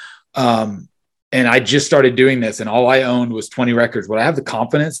area, And I just started doing this, and all I owned was 20 records. Would I have the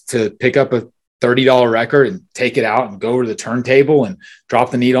confidence to pick up a $30 record and take it out and go over to the turntable and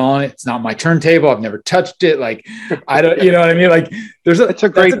drop the needle on it? It's not my turntable. I've never touched it. Like, I don't, you know what I mean? Like, that's a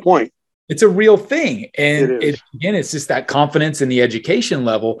great point. It's a real thing. And again, it's just that confidence in the education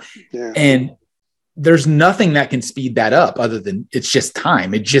level. Yeah. And there's nothing that can speed that up other than it's just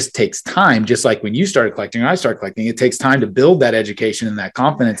time. It just takes time. Just like when you started collecting or I started collecting, it takes time to build that education and that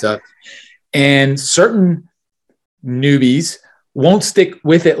confidence up. And certain newbies won't stick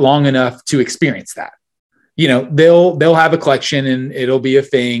with it long enough to experience that. You know, they'll have a collection and it'll be a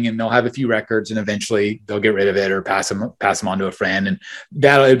thing, and they'll have a few records, and eventually they'll get rid of it or pass them on to a friend, and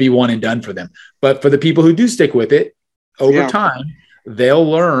that'll be one and done for them. But for the people who do stick with it over time, they'll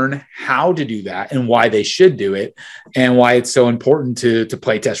learn how to do that and why they should do it, and why it's so important to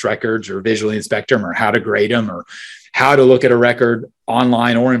play test records or visually inspect them, or how to grade them, or how to look at a record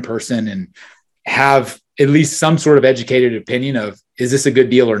online or in person and have at least some sort of educated opinion of, is this a good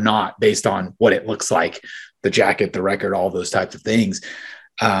deal or not, based on what it looks like, the jacket, the record, all those types of things.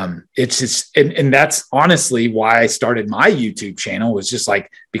 It's just, and that's honestly why I started my YouTube channel, was just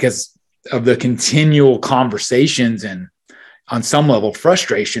like, because of the continual conversations and on some level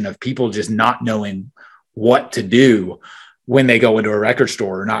frustration of people just not knowing what to do when they go into a record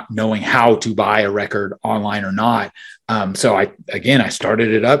store, or not knowing how to buy a record online or not. So I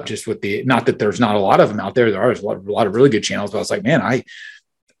started it up just with not that there's not a lot of them out there. There are a lot of really good channels, but I was like, man, I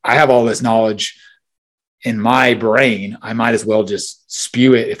have all this knowledge in my brain. I might as well just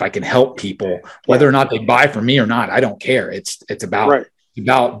spew it if I can help people, whether or not they buy from me or not. I don't care. It's about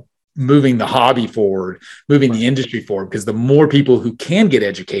moving the hobby forward, moving the industry forward, because the more people who can get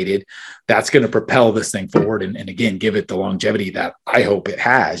educated, that's going to propel this thing forward. And again, give it the longevity that I hope it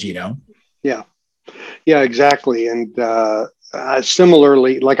has, you know? Yeah, exactly. And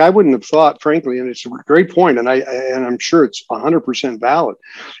similarly, like, I wouldn't have thought, frankly, and it's a great point, and I'm sure it's 100% valid.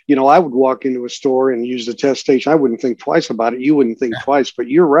 You know, I would walk into a store and use the test station. I wouldn't think twice about it. You wouldn't think twice, but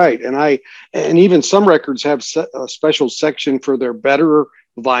you're right. And even some records have a special section for their better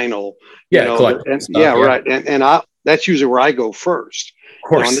vinyl. Right. And that's usually where I go first. Of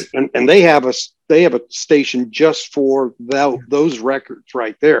course. And they have a station just for those records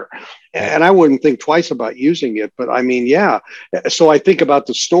right there. And I wouldn't think twice about using it, but I mean, so I think about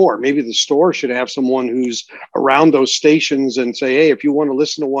the store. Maybe the store should have someone who's around those stations and say, hey, if you want to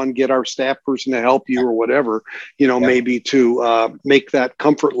listen to one, get our staff person to help you, or whatever, maybe to make that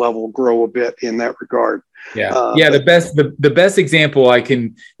comfort level grow a bit in that regard. The best example I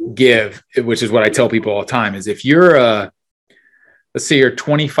can give, which is what I tell people all the time, is if you're let's say you're a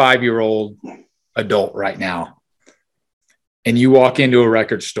 25-year-old adult right now, and you walk into a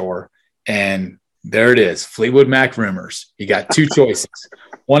record store and there it is, Fleetwood Mac Rumors. You got two choices.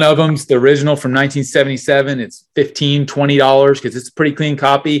 One of them's the original from 1977. It's $15, $20 because it's a pretty clean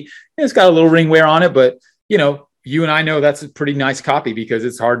copy. It's got a little ring wear on it, but you and I know that's a pretty nice copy, because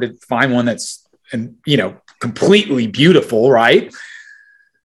it's hard to find one that's, completely beautiful, right?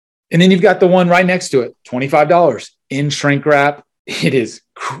 And then you've got the one right next to it, $25 in shrink wrap. It is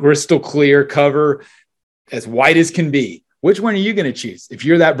crystal clear cover, as white as can be. Which one are you going to choose? If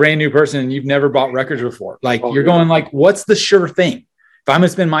you're that brand new person and you've never bought records before, you're going like, what's the sure thing? If I'm going to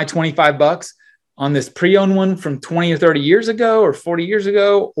spend my $25 on this pre-owned one from 20 or 30 years ago or 40 years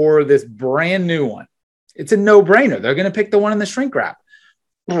ago, or this brand new one, it's a no-brainer. They're going to pick the one in the shrink wrap.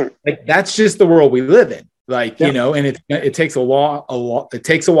 Like, that's just the world we live in. And it takes it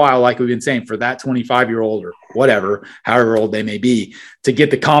takes a while, like we've been saying, for that 25-year-old or whatever, however old they may be, to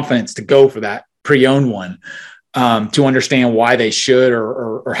get the confidence to go for that pre-owned one, to understand why they should,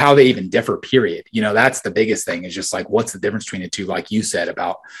 or how they even differ, period. That's the biggest thing, is just like, what's the difference between the two, like you said,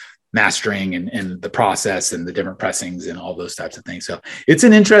 about mastering and the process and the different pressings and all those types of things. So it's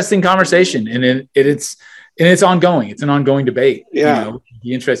an interesting conversation, and it's ongoing. It's an ongoing debate. It'll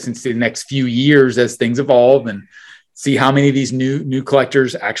be interesting to see the next few years as things evolve, and see how many of these new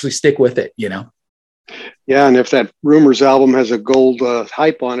collectors actually stick with it, Yeah, and if that Rumors album has a gold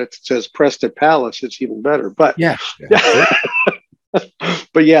hype on it that says Pressed at Palace, it's even better. But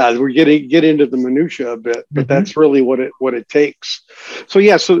but we're get into the minutia a bit, but that's really what it takes.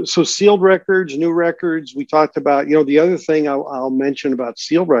 So sealed records, new records. We talked about, the other thing I'll mention about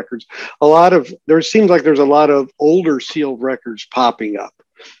sealed records. There seems like there's a lot of older sealed records popping up.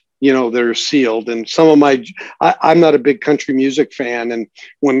 That are sealed, and some of I'm not a big country music fan, and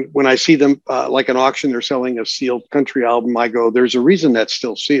when I see them like an auction, they're selling a sealed country album, I go, there's a reason that's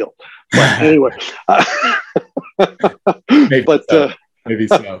still sealed. But anyway. Maybe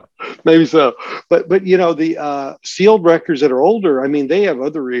so. Maybe so. But the sealed records that are older, I mean, they have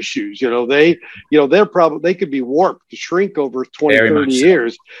other issues. They could be warped to shrink over 20, Very 30 much so.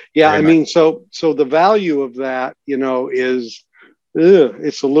 years. Yeah, Very I mean, so the value of that, is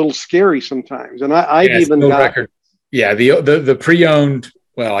it's a little scary sometimes. And I've even got record. Yeah, the pre-owned,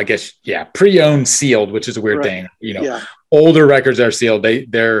 well, I guess, pre-owned sealed, which is a weird right. thing. Older records are sealed.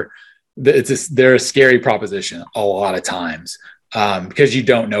 They're a scary proposition a lot of times. Because you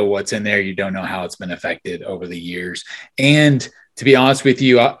don't know what's in there. You don't know how it's been affected over the years. And to be honest with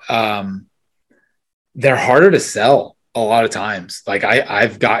you, they're harder to sell a lot of times. Like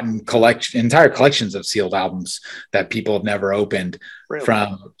I've gotten entire collections of sealed albums that people have never opened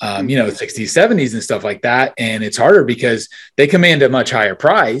from, 60s, 70s and stuff like that. And it's harder because they command a much higher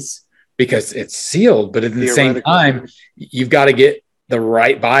price because it's sealed. But at the same time, you've got to get the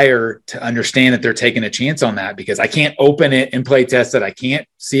right buyer to understand that they're taking a chance on that, because I can't open it and play test it. I can't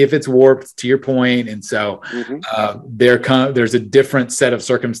see if it's warped, to your point. And so there's a different set of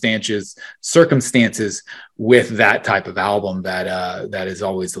circumstances with that type of album that is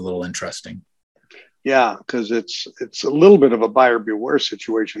always a little interesting. Yeah, because it's a little bit of a buyer beware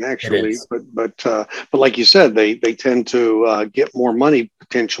situation, actually. But like you said, they tend to get more money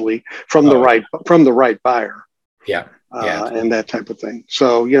potentially from the right buyer. Yeah. And that type of thing.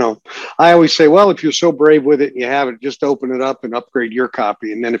 So, I always say, well, if you're so brave with it and you have it, just open it up and upgrade your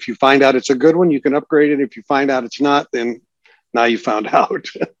copy. And then if you find out it's a good one, you can upgrade it. If you find out it's not, then now you found out.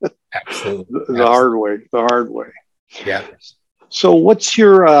 Absolutely. The hard way. Yeah. So what's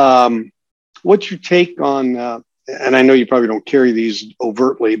your take on, and I know you probably don't carry these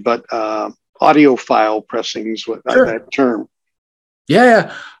overtly, but audiophile pressings, that term.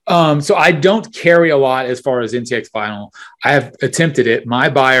 Yeah. So I don't carry a lot as far as NTX vinyl. I have attempted it. My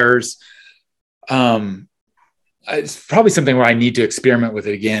buyers, it's probably something where I need to experiment with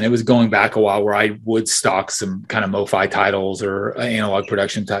it again. It was going back a while where I would stock some kind of MoFi titles or analog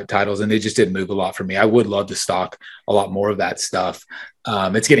production titles, and they just didn't move a lot for me. I would love to stock a lot more of that stuff.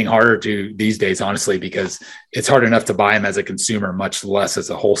 It's getting harder to these days, honestly, because it's hard enough to buy them as a consumer, much less as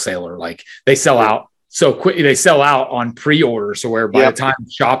a wholesaler. Like they sell out so quickly, they sell out on pre-order. So where by the time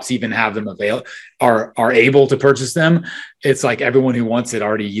shops even have them are able to purchase them, it's like everyone who wants it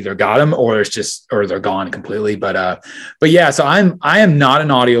already either got them or they're gone completely. But yeah, so I am not an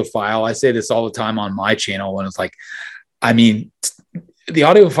audiophile. I say this all the time on my channel when it's like, I mean, the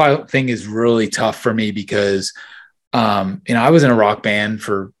audiophile thing is really tough for me because, I was in a rock band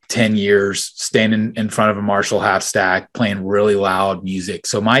for 10 years, standing in front of a Marshall half stack, playing really loud music.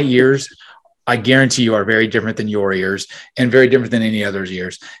 So my ears, I guarantee you, are very different than your ears and very different than any other's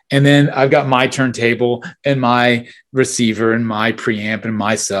ears. And then I've got my turntable and my receiver and my preamp and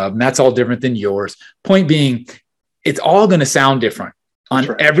my sub, and that's all different than yours. Point being, it's all going to sound different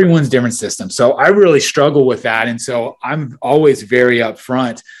on everyone's different system. So I really struggle with that. And so I'm always very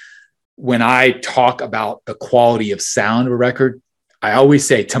upfront when I talk about the quality of sound of a record. I always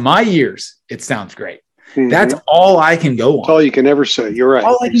say, to my ears, it sounds great. Mm-hmm. That's all I can go on. That's all you can ever say. You're right.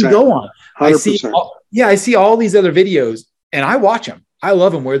 All I can go on. 100%. I see all these other videos and I watch them. I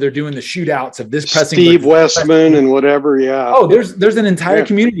love them where they're doing the shootouts of this pressing. Steve Westman and whatever. Yeah. Oh, there's an entire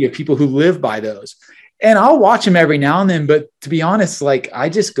community of people who live by those. And I'll watch them every now and then. But to be honest, like I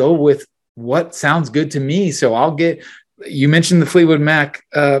just go with what sounds good to me. So you mentioned the Fleetwood Mac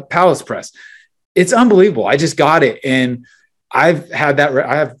Palace Press. It's unbelievable. I just got it. And I've had that.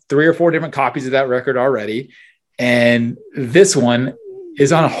 I have 3 or 4 different copies of that record already. And this one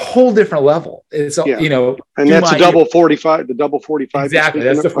is on a whole different level. It's, and that's a double 45, the double 45. Exactly.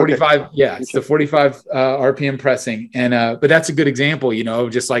 That's the 45. Okay. Yeah. It's the 45 RPM pressing. And, but that's a good example,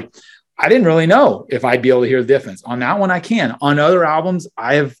 just like, I didn't really know if I'd be able to hear the difference on that one. I can. On other albums,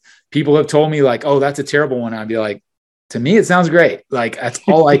 people have told me like, oh, that's a terrible one. I'd be like, to me, it sounds great. Like that's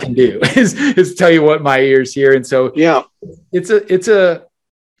all I can do is tell you what my ears hear. And so, it's a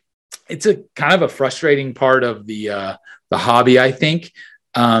kind of a frustrating part of the hobby, I think,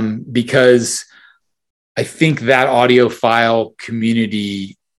 because I think that audiophile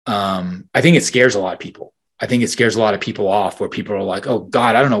community, I think it scares a lot of people. I think it scares a lot of people off where people are like, oh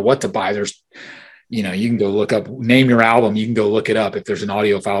God, I don't know what to buy. There's, you can go look up, name your album. You can go look it up if there's an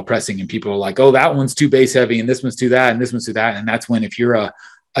audiophile pressing and people are like, oh, that one's too bass heavy and this one's too that and this one's too that. And that's when, if you're a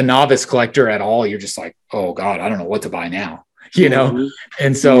novice collector at all, you're just like, oh God, I don't know what to buy now, Mm-hmm.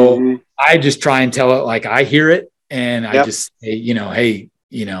 And so I just try and tell it like I hear it. And I just say, hey,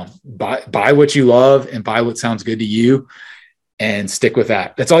 buy what you love and buy what sounds good to you and stick with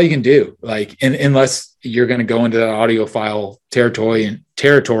that. That's all you can do. Like, unless you're going to go into the audiophile territory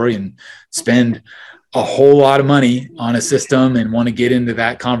and spend a whole lot of money on a system and want to get into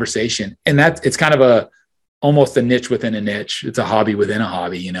that conversation. And it's kind of almost a niche within a niche. It's a hobby within a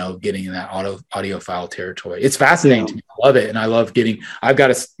hobby, getting in that audiophile territory. It's fascinating to me. I love it. And I love I've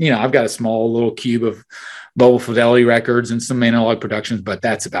got a small little cube of mobile fidelity records and some analog productions, but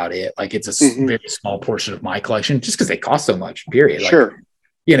that's about it. Like it's a very small portion of my collection just because they cost so much, period. Sure.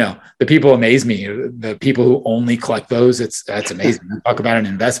 Like, the people amaze me. The people who only collect those, that's amazing. Talk about an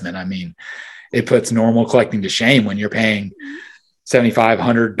investment. I mean, it puts normal collecting to shame when you're paying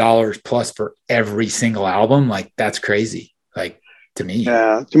 $7,500 plus for every single album. Like that's crazy. Like to me.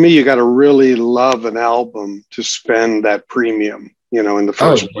 Yeah. To me, you got to really love an album to spend that premium, in the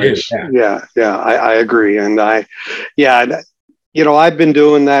first place. Yeah. I agree. And I've been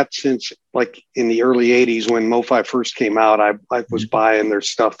doing that since like in the early 80s when MoFi first came out. I was buying their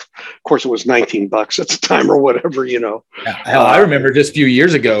stuff. Of course, it was $19 at the time or whatever, Yeah, hell, I remember just a few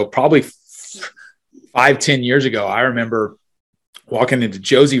years ago, probably 5-10 years ago, I remember walking into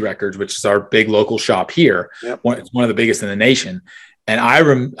Josie Records, which is our big local shop here. Yep. It's one of the biggest in the nation. And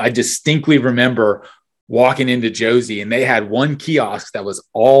I distinctly remember walking into Josie and they had one kiosk that was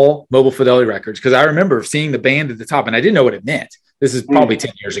all mobile fidelity records. Cause I remember seeing the band at the top and I didn't know what it meant. This is probably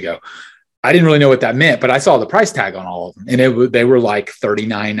 10 years ago. I didn't really know what that meant, but I saw the price tag on all of them and they were like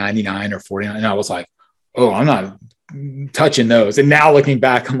 $39.99 or $49. And I was like, oh, I'm not touching those. And now looking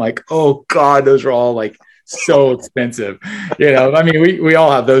back, I'm like, oh God, those are all like so expensive. I mean, we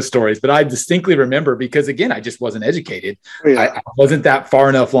all have those stories, but I distinctly remember because again, I just wasn't educated. I wasn't that far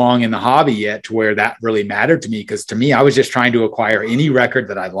enough along in the hobby yet to where that really mattered to me. Cause to me, I was just trying to acquire any record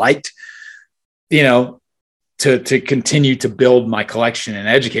that I liked, to continue to build my collection and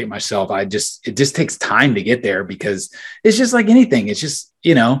educate myself. It just takes time to get there because it's just like anything. It's just,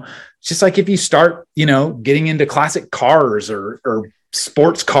 it's just like if you start, getting into classic cars or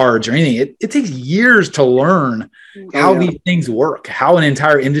sports cards or anything, it takes years to learn how these things work, how an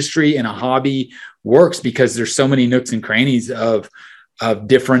entire industry and a hobby works, because there's so many nooks and crannies of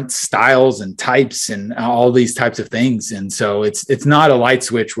different styles and types and all these types of things. And so it's not a light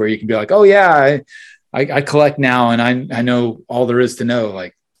switch where you can be like, oh yeah, I collect now and I know all there is to know.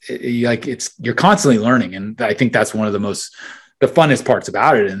 Like you're constantly learning. And I think that's one of the funnest parts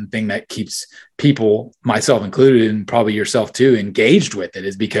about it. And the thing that keeps people, myself included, and probably yourself too, engaged with it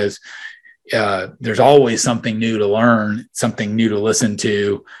is because there's always something new to learn, something new to listen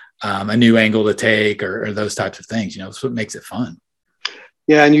to, a new angle to take or those types of things, that's what makes it fun.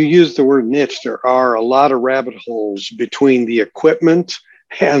 Yeah. And you use the word niche. There are a lot of rabbit holes between the equipment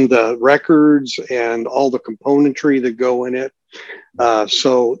and the records and all the componentry that go in it.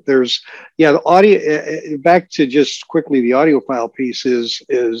 So there's, the audio, back to just quickly, the audiophile piece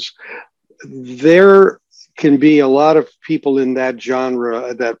is there can be a lot of people in that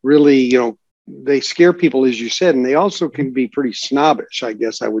genre that really, they scare people, as you said, and they also can be pretty snobbish, I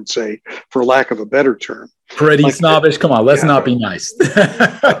guess I would say, for lack of a better term. Pretty snobbish. Come on, let's not be nice.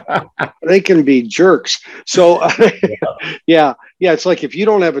 They can be jerks. So it's like if you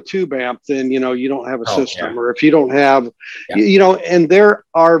don't have a tube amp, then you don't have a system, or if you don't have, and there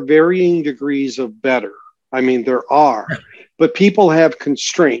are varying degrees of better. I mean, there are, but people have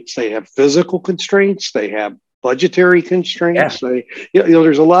constraints. They have physical constraints. They have budgetary constraints.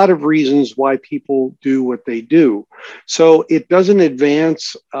 There's a lot of reasons why people do what they do. So it doesn't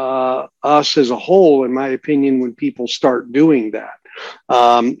advance us as a whole, in my opinion, when people start doing that.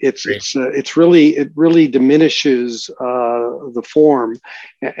 It really diminishes the form,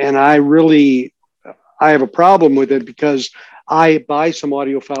 and I have a problem with it because I buy some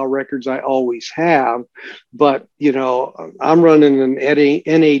audiophile records. I always have, but I'm running an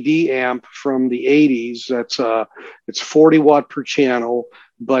NAD amp from the 80s. It's 40 watt per channel,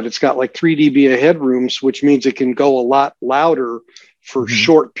 but it's got like 3 dB of headrooms, which means it can go a lot louder for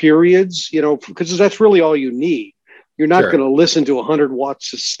short periods. Because that's really all you need. You're not going to listen to 100 watts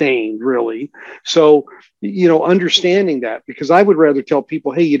sustained, really. So, understanding that, because I would rather tell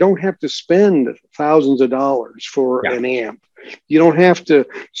people, hey, you don't have to spend thousands of dollars for an amp. You don't have to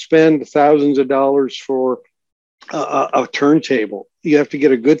spend thousands of dollars for a turntable. You have to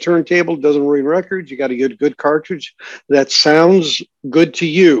get a good turntable. It doesn't ruin records. You got to get a good cartridge that sounds good to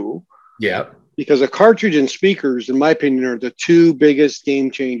you. Yeah. Because a cartridge and speakers, in my opinion, are the two biggest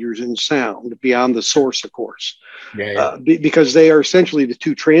game changers in sound beyond the source, of course. Because they are essentially the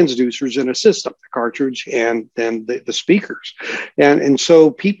two transducers in a system, the cartridge and then the speakers. And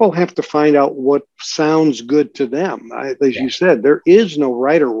so people have to find out what sounds good to them. As you said, there is no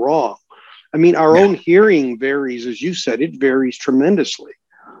right or wrong. I mean, our own hearing varies, as you said, it varies tremendously.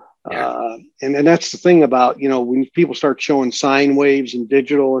 And that's the thing about, when people start showing sine waves and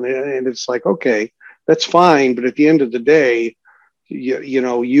digital and it's like, okay, that's fine. But at the end of the day,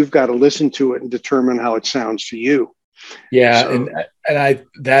 you've got to listen to it and determine how it sounds to you. Yeah. So, And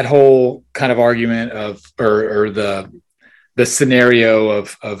that whole kind of argument of, or the scenario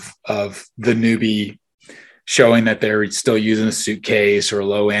of the newbie showing that they're still using a suitcase or a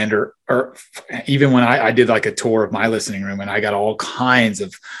low end, or even when I did like a tour of my listening room, and I got all kinds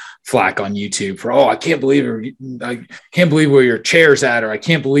of flack on YouTube for, I can't believe where your chair's at, or I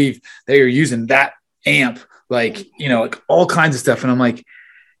can't believe that you're using that amp, like, like all kinds of stuff. And I'm like,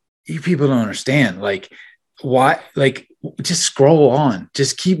 you people don't understand, like, why, like, just scroll on,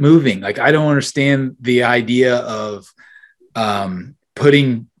 just keep moving. Like, I don't understand the idea of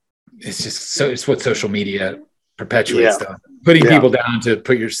putting, it's what social media perpetuates stuff, putting people down to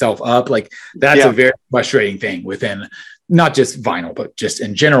put yourself up. Like, that's a very frustrating thing within not just vinyl, but just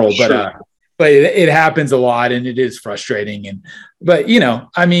in general. Sure. But it happens a lot, and it is frustrating. But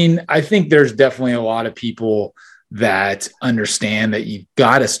I mean, I think there's definitely a lot of people that understand that you've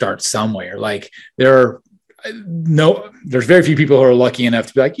got to start somewhere. Like, there's very few people who are lucky enough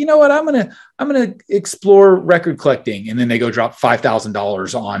to be like, you know what, I'm gonna explore record collecting, and then they go drop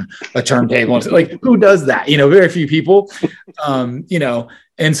 $5,000 on a turntable. Like, who does that? Very few people.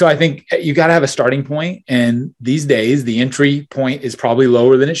 And so I think you got to have a starting point. And these days, the entry point is probably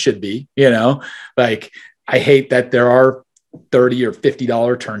lower than it should be. Like, I hate that there are $30 or $50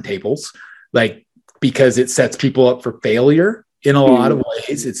 turntables, like, because it sets people up for failure in a lot of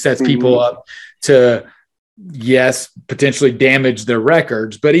ways. It sets people up to, yes, potentially damage their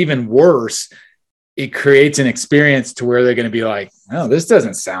records, but even worse, it creates an experience to where they're going to be like, oh, this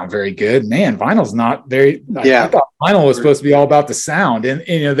doesn't sound very good, man. Vinyl's not very, I thought vinyl was supposed to be all about the sound. And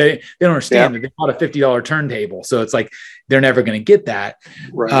they don't understand that they bought a $50 turntable. So it's like, they're never going to get that.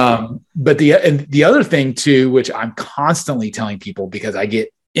 Right. But the other thing too, which I'm constantly telling people, because I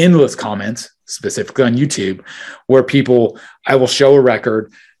get endless comments, specifically on YouTube, where I will show a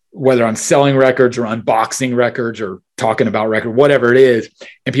record, whether I'm selling records or unboxing records or talking about record, whatever it is.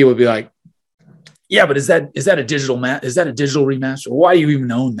 And people will be like, yeah, but is that a digital is that a digital remaster? Why do you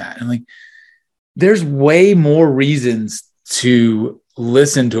even own that? And like, there's way more reasons to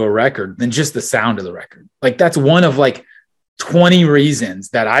listen to a record than just the sound of the record. Like, that's one of like 20 reasons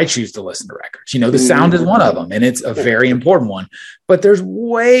that I choose to listen to records. The sound is one of them, and it's a very important one, but there's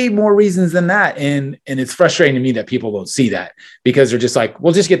way more reasons than that. And it's frustrating to me that people don't see that, because they're just like,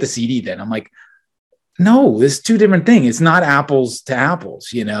 well, just get the CD then. I'm like, no, it's two different things. It's not apples to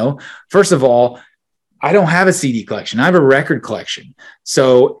apples. First of all, I don't have a CD collection. I have a record collection.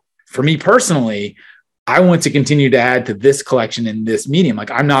 So for me personally, I want to continue to add to this collection in this medium.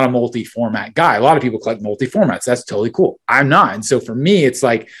 Like, I'm not a multi-format guy. A lot of people collect multi-formats. That's totally cool. I'm not. And so for me, it's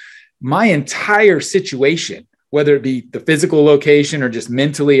like my entire situation, whether it be the physical location or just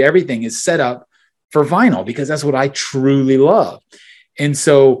mentally, everything is set up for vinyl, because that's what I truly love. And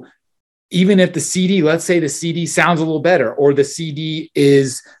so even if the CD, let's say the CD sounds a little better, or the CD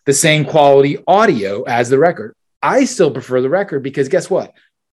is the same quality audio as the record, I still prefer the record, because guess what?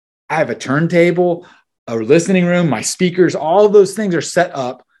 I have a turntable, a listening room, my speakers, all of those things are set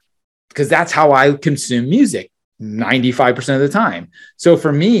up because that's how I consume music 95% of the time. So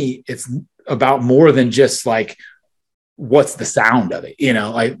for me, it's about more than just like, what's the sound of it?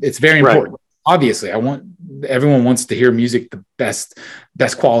 It's very important. Right. Obviously, everyone wants to hear music the best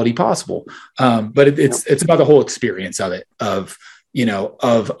quality possible. But it's about the whole experience of it, of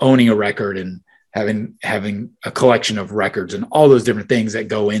owning a record and having a collection of records and all those different things that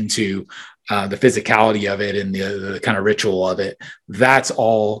go into the physicality of it and the kind of ritual of it. That's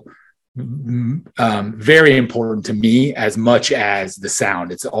all very important to me, as much as the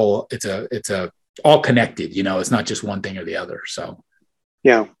sound. It's all connected. It's not just one thing or the other. So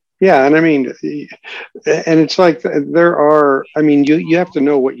yeah, and I mean, and it's like you have to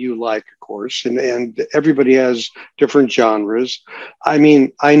know what you like, of course, and everybody has different genres. I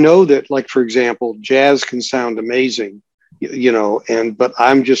mean, I know that, like, for example, jazz can sound amazing, but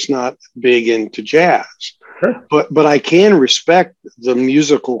I'm just not big into jazz. Sure. But I can respect the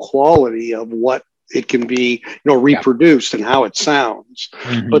musical quality of what it can be, reproduced and how it sounds.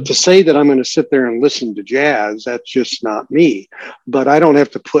 Mm-hmm. But to say that I'm going to sit there and listen to jazz, that's just not me. But I don't have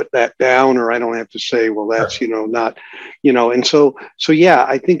to put that down, or I don't have to say, well, that's, not, and so yeah,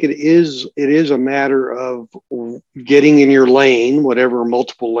 I think it is a matter of getting in your lane, whatever,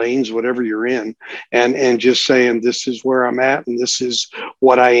 multiple lanes, whatever you're in, and just saying, this is where I'm at, and this is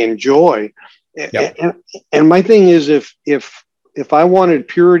what I enjoy. Yep. And my thing is, if I wanted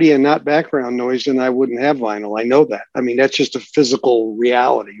purity and not background noise, then I wouldn't have vinyl. I know that. I mean, that's just a physical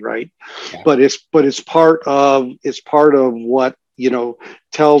reality, right? Yeah. But it's part of what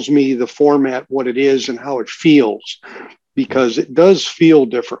tells me the format, what it is and how it feels, because it does feel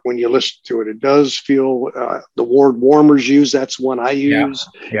different when you listen to it. It does feel, the word warmers use, that's one I use.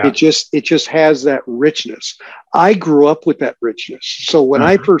 Yeah. It just has that richness. I grew up with that richness. So when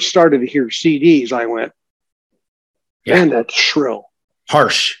I first started to hear CDs, I went, man, that's shrill.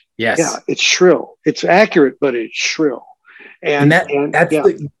 Harsh. Yes. Yeah, it's shrill. It's accurate, but it's shrill. And that's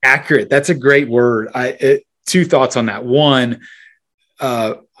accurate. That's a great word. Two thoughts on that. One,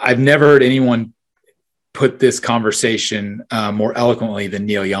 I've never heard anyone put this conversation more eloquently than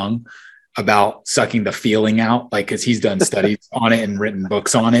Neil Young about sucking the feeling out, like, because he's done studies on it and written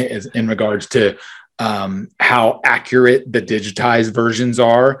books on it in regards to how accurate the digitized versions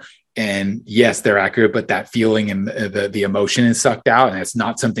are. And yes, they're accurate, but that feeling and the emotion is sucked out, and it's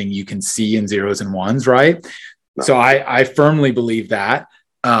not something you can see in zeros and ones, right? No. So I firmly believe that.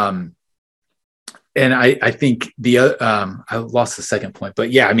 And I think I lost the second point,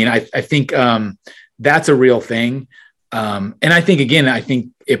 but yeah, I mean, I think that's a real thing. And I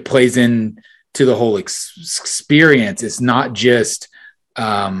think it plays in to the whole experience. It's not just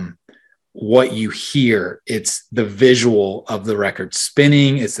what you hear, it's the visual of the record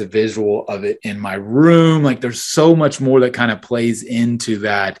spinning. It's the visual of it in my room. Like, there's so much more that kind of plays into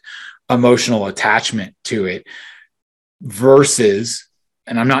that emotional attachment to it versus,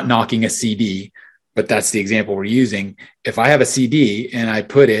 and I'm not knocking a CD, but that's the example we're using. If I have a CD and I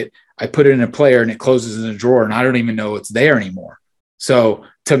put it in a player and it closes in a drawer and I don't even know it's there anymore. So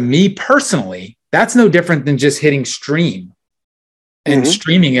to me personally, that's no different than just hitting stream and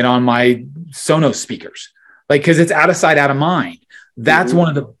streaming it on my Sonos speakers, like, because it's out of sight, out of mind. That's one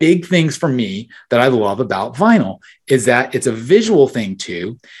of the big things for me that I love about vinyl, is that it's a visual thing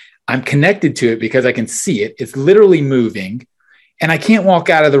too. I'm connected to it because I can see it. It's literally moving, and I can't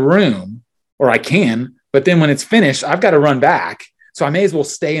walk out of the room, or I can, but then when it's finished, I've got to run back. So I may as well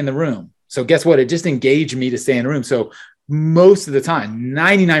stay in the room. So guess what? It just engaged me to stay in the room. So most of the time,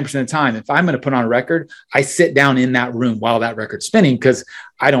 99% of the time, if I'm going to put on a record, I sit down in that room while that record's spinning, because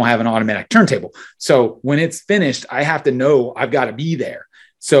I don't have an automatic turntable. So when it's finished, I have to know I've got to be there.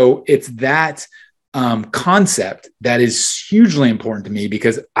 So it's that concept that is hugely important to me,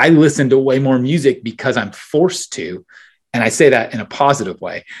 because I listen to way more music because I'm forced to. And I say that in a positive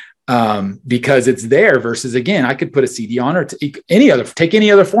way, because it's there versus, again, I could put a CD on or take any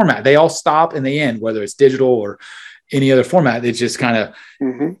other format. They all stop in the end, whether it's digital or any other format. It's just kind of,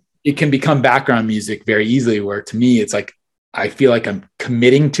 it can become background music very easily, where to me, it's like, I feel like I'm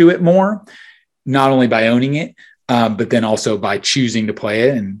committing to it more, not only by owning it, but then also by choosing to play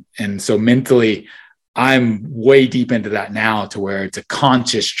it. And so mentally, I'm way deep into that now, to where it's a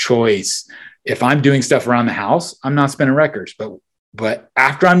conscious choice. If I'm doing stuff around the house, I'm not spinning records, but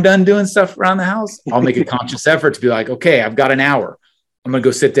after I'm done doing stuff around the house, I'll make a conscious effort to be like, okay, I've got an hour. I'm going to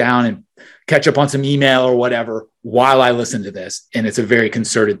go sit down and catch up on some email or whatever while I listen to this. And it's a very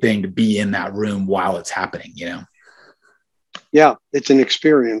concerted thing to be in that room while it's happening, you know? Yeah, it's an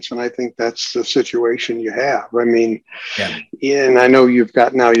experience. And I think that's the situation you have. I mean, and I know you've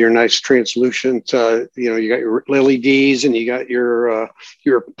got now your nice translucent, you got your LEDs and you got your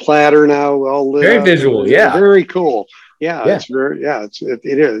platter now all lit very up. Visual. Yeah. Very cool. Yeah. It's very,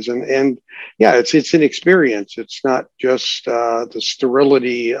 it is. And yeah, it's an experience. It's not just the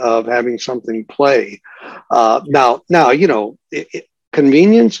sterility of having something play. Now,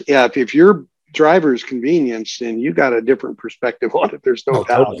 convenience. Yeah. If your driver's convenience, then you got a different perspective on it. There's no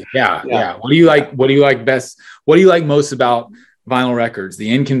doubt. Totally. Yeah. What do you like best? What do you like most about vinyl records?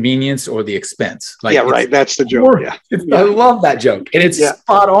 The inconvenience or the expense? Like, yeah, right. That's the joke. I love that joke. And it's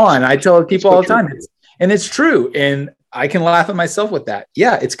spot on. I tell people all the time. It's true. And I can laugh at myself with that.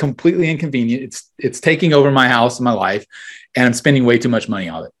 Yeah, it's completely inconvenient. It's taking over my house and my life, and I'm spending way too much money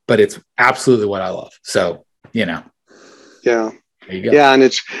on it. But it's absolutely what I love. So, Yeah. There you go. Yeah, and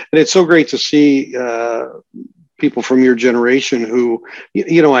it's so great to see people from your generation who,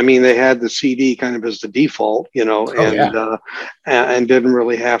 they had the CD kind of as the default, and didn't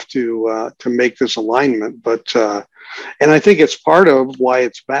really have to make this alignment, but. And I think it's part of why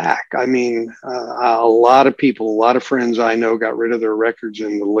it's back. I mean, a lot of friends I know got rid of their records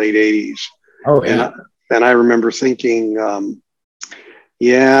in the late 80s. Oh, yeah. And I remember thinking,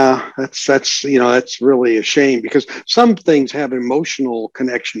 that's really a shame, because some things have emotional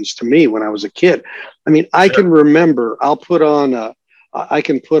connections to me when I was a kid. I mean, I can remember, I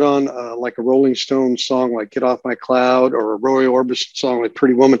can put on like a Rolling Stones song like Get Off My Cloud, or a Roy Orbison song like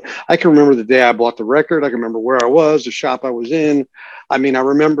Pretty Woman. I can remember the day I bought the record. I can remember where I was, the shop I was in. I mean, I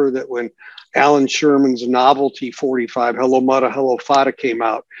remember that when Alan Sherman's Novelty 45, Hello Mutta, Hello Fada came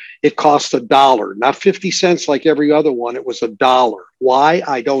out. It cost $1, not 50 cents like every other one. It was $1. Why?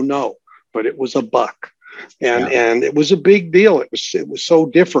 I don't know, but it was $1. And it was a big deal. It was so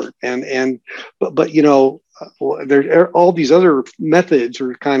different. But you know, there all these other methods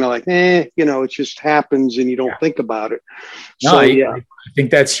are kind of like, you know, it just happens and you don't think about it. No, I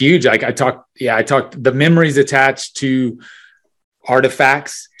think that's huge. Like I talked the memories attached to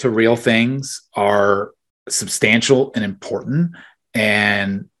artifacts, to real things, are substantial and important.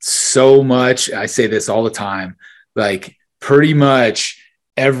 And so much, I say this all the time, like pretty much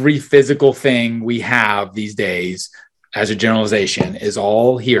every physical thing we have these days as a generalization is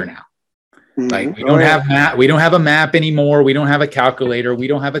all here now. Like we don't have a map anymore. We don't have a calculator. We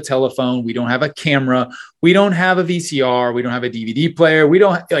don't have a telephone. We don't have a camera. We don't have a VCR. We don't have a DVD player. We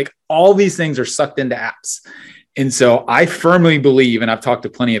don't like all these things are sucked into apps. And so I firmly believe, and I've talked to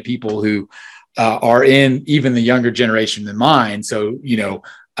plenty of people who are in even the younger generation than mine. So,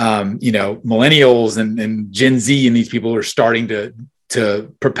 millennials and Gen Z and these people are starting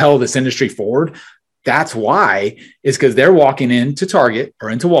to propel this industry forward. That's why, is because they're walking into Target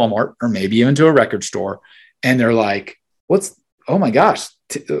or into Walmart or maybe even to a record store. And they're like, oh my gosh,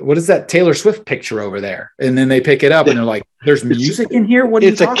 what is that Taylor Swift picture over there? And then they pick it up and they're like, there's music in here. What are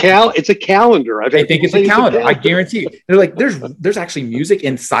you talking about? It's a calendar. I think it's a calendar. I guarantee you. They're like, there's actually music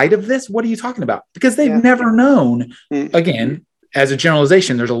inside of this. What are you talking about? Because they've never known, again, as a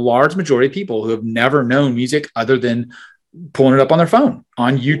generalization, there's a large majority of people who have never known music other than pulling it up on their phone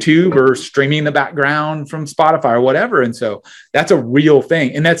on YouTube or streaming in the background from Spotify or whatever. And so that's a real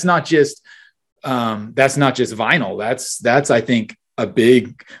thing. And that's not just vinyl. That's, I think, a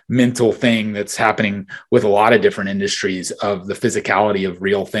big mental thing that's happening with a lot of different industries of the physicality of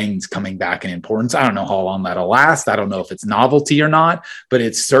real things coming back in importance. I don't know how long that'll last. I don't know if it's novelty or not, but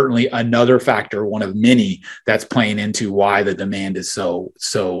it's certainly another factor, one of many, that's playing into why the demand is so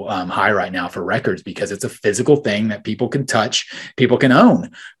high right now for records, because it's a physical thing that people can touch, people can own,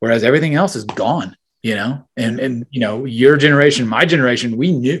 whereas everything else is gone. And your generation, my generation,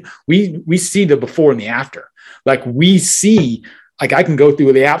 we see the before and the after. Like we see, like I can go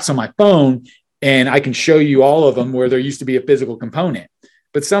through the apps on my phone and I can show you all of them where there used to be a physical component.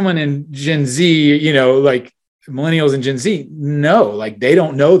 But someone in Gen Z, like millennials and Gen Z, no, like they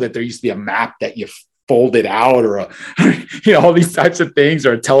don't know that there used to be a map that you folded out or all these types of things,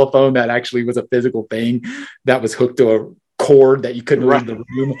 or a telephone that actually was a physical thing that was hooked to a cord that you couldn't leave the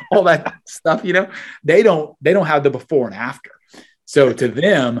room, all that stuff, they don't have the before and after. So to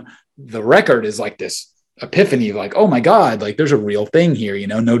them, the record is like this epiphany, like, oh my God, like there's a real thing here,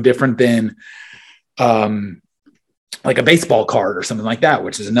 no different than like a baseball card or something like that,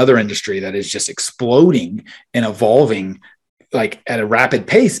 which is another industry that is just exploding and evolving like at a rapid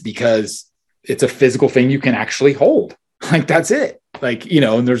pace because it's a physical thing you can actually hold. Like that's it. Like,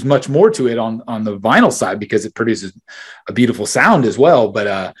 and there's much more to it on the vinyl side because it produces a beautiful sound as well.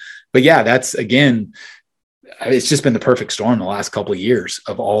 But yeah, that's, again, it's just been the perfect storm the last couple of years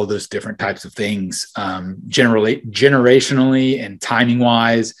of all of those different types of things, generationally and timing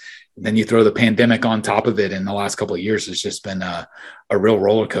wise. And then you throw the pandemic on top of it. In the last couple of years, it's just been a real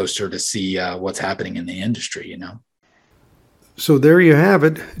roller coaster to see what's happening in the industry, So there you have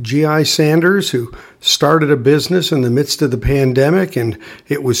it. G.I. Sanders, who started a business in the midst of the pandemic, and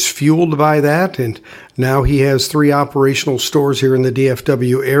it was fueled by that. And now he has 3 operational stores here in the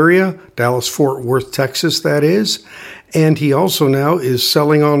DFW area, Dallas-Fort Worth, Texas, that is. And he also now is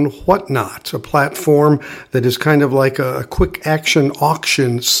selling on Whatnot, a platform that is kind of like a quick action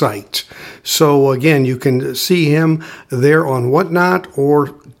auction site. So again, you can see him there on Whatnot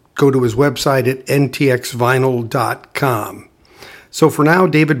or go to his website at ntxvinyl.com. So for now,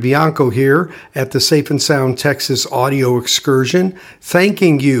 David Bianco here at the Safe and Sound Texas Audio Excursion,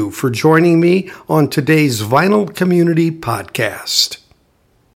 thanking you for joining me on today's Vinyl Community Podcast.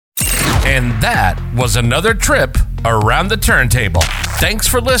 And that was another trip around the turntable. Thanks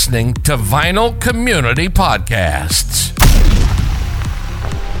for listening to Vinyl Community Podcasts.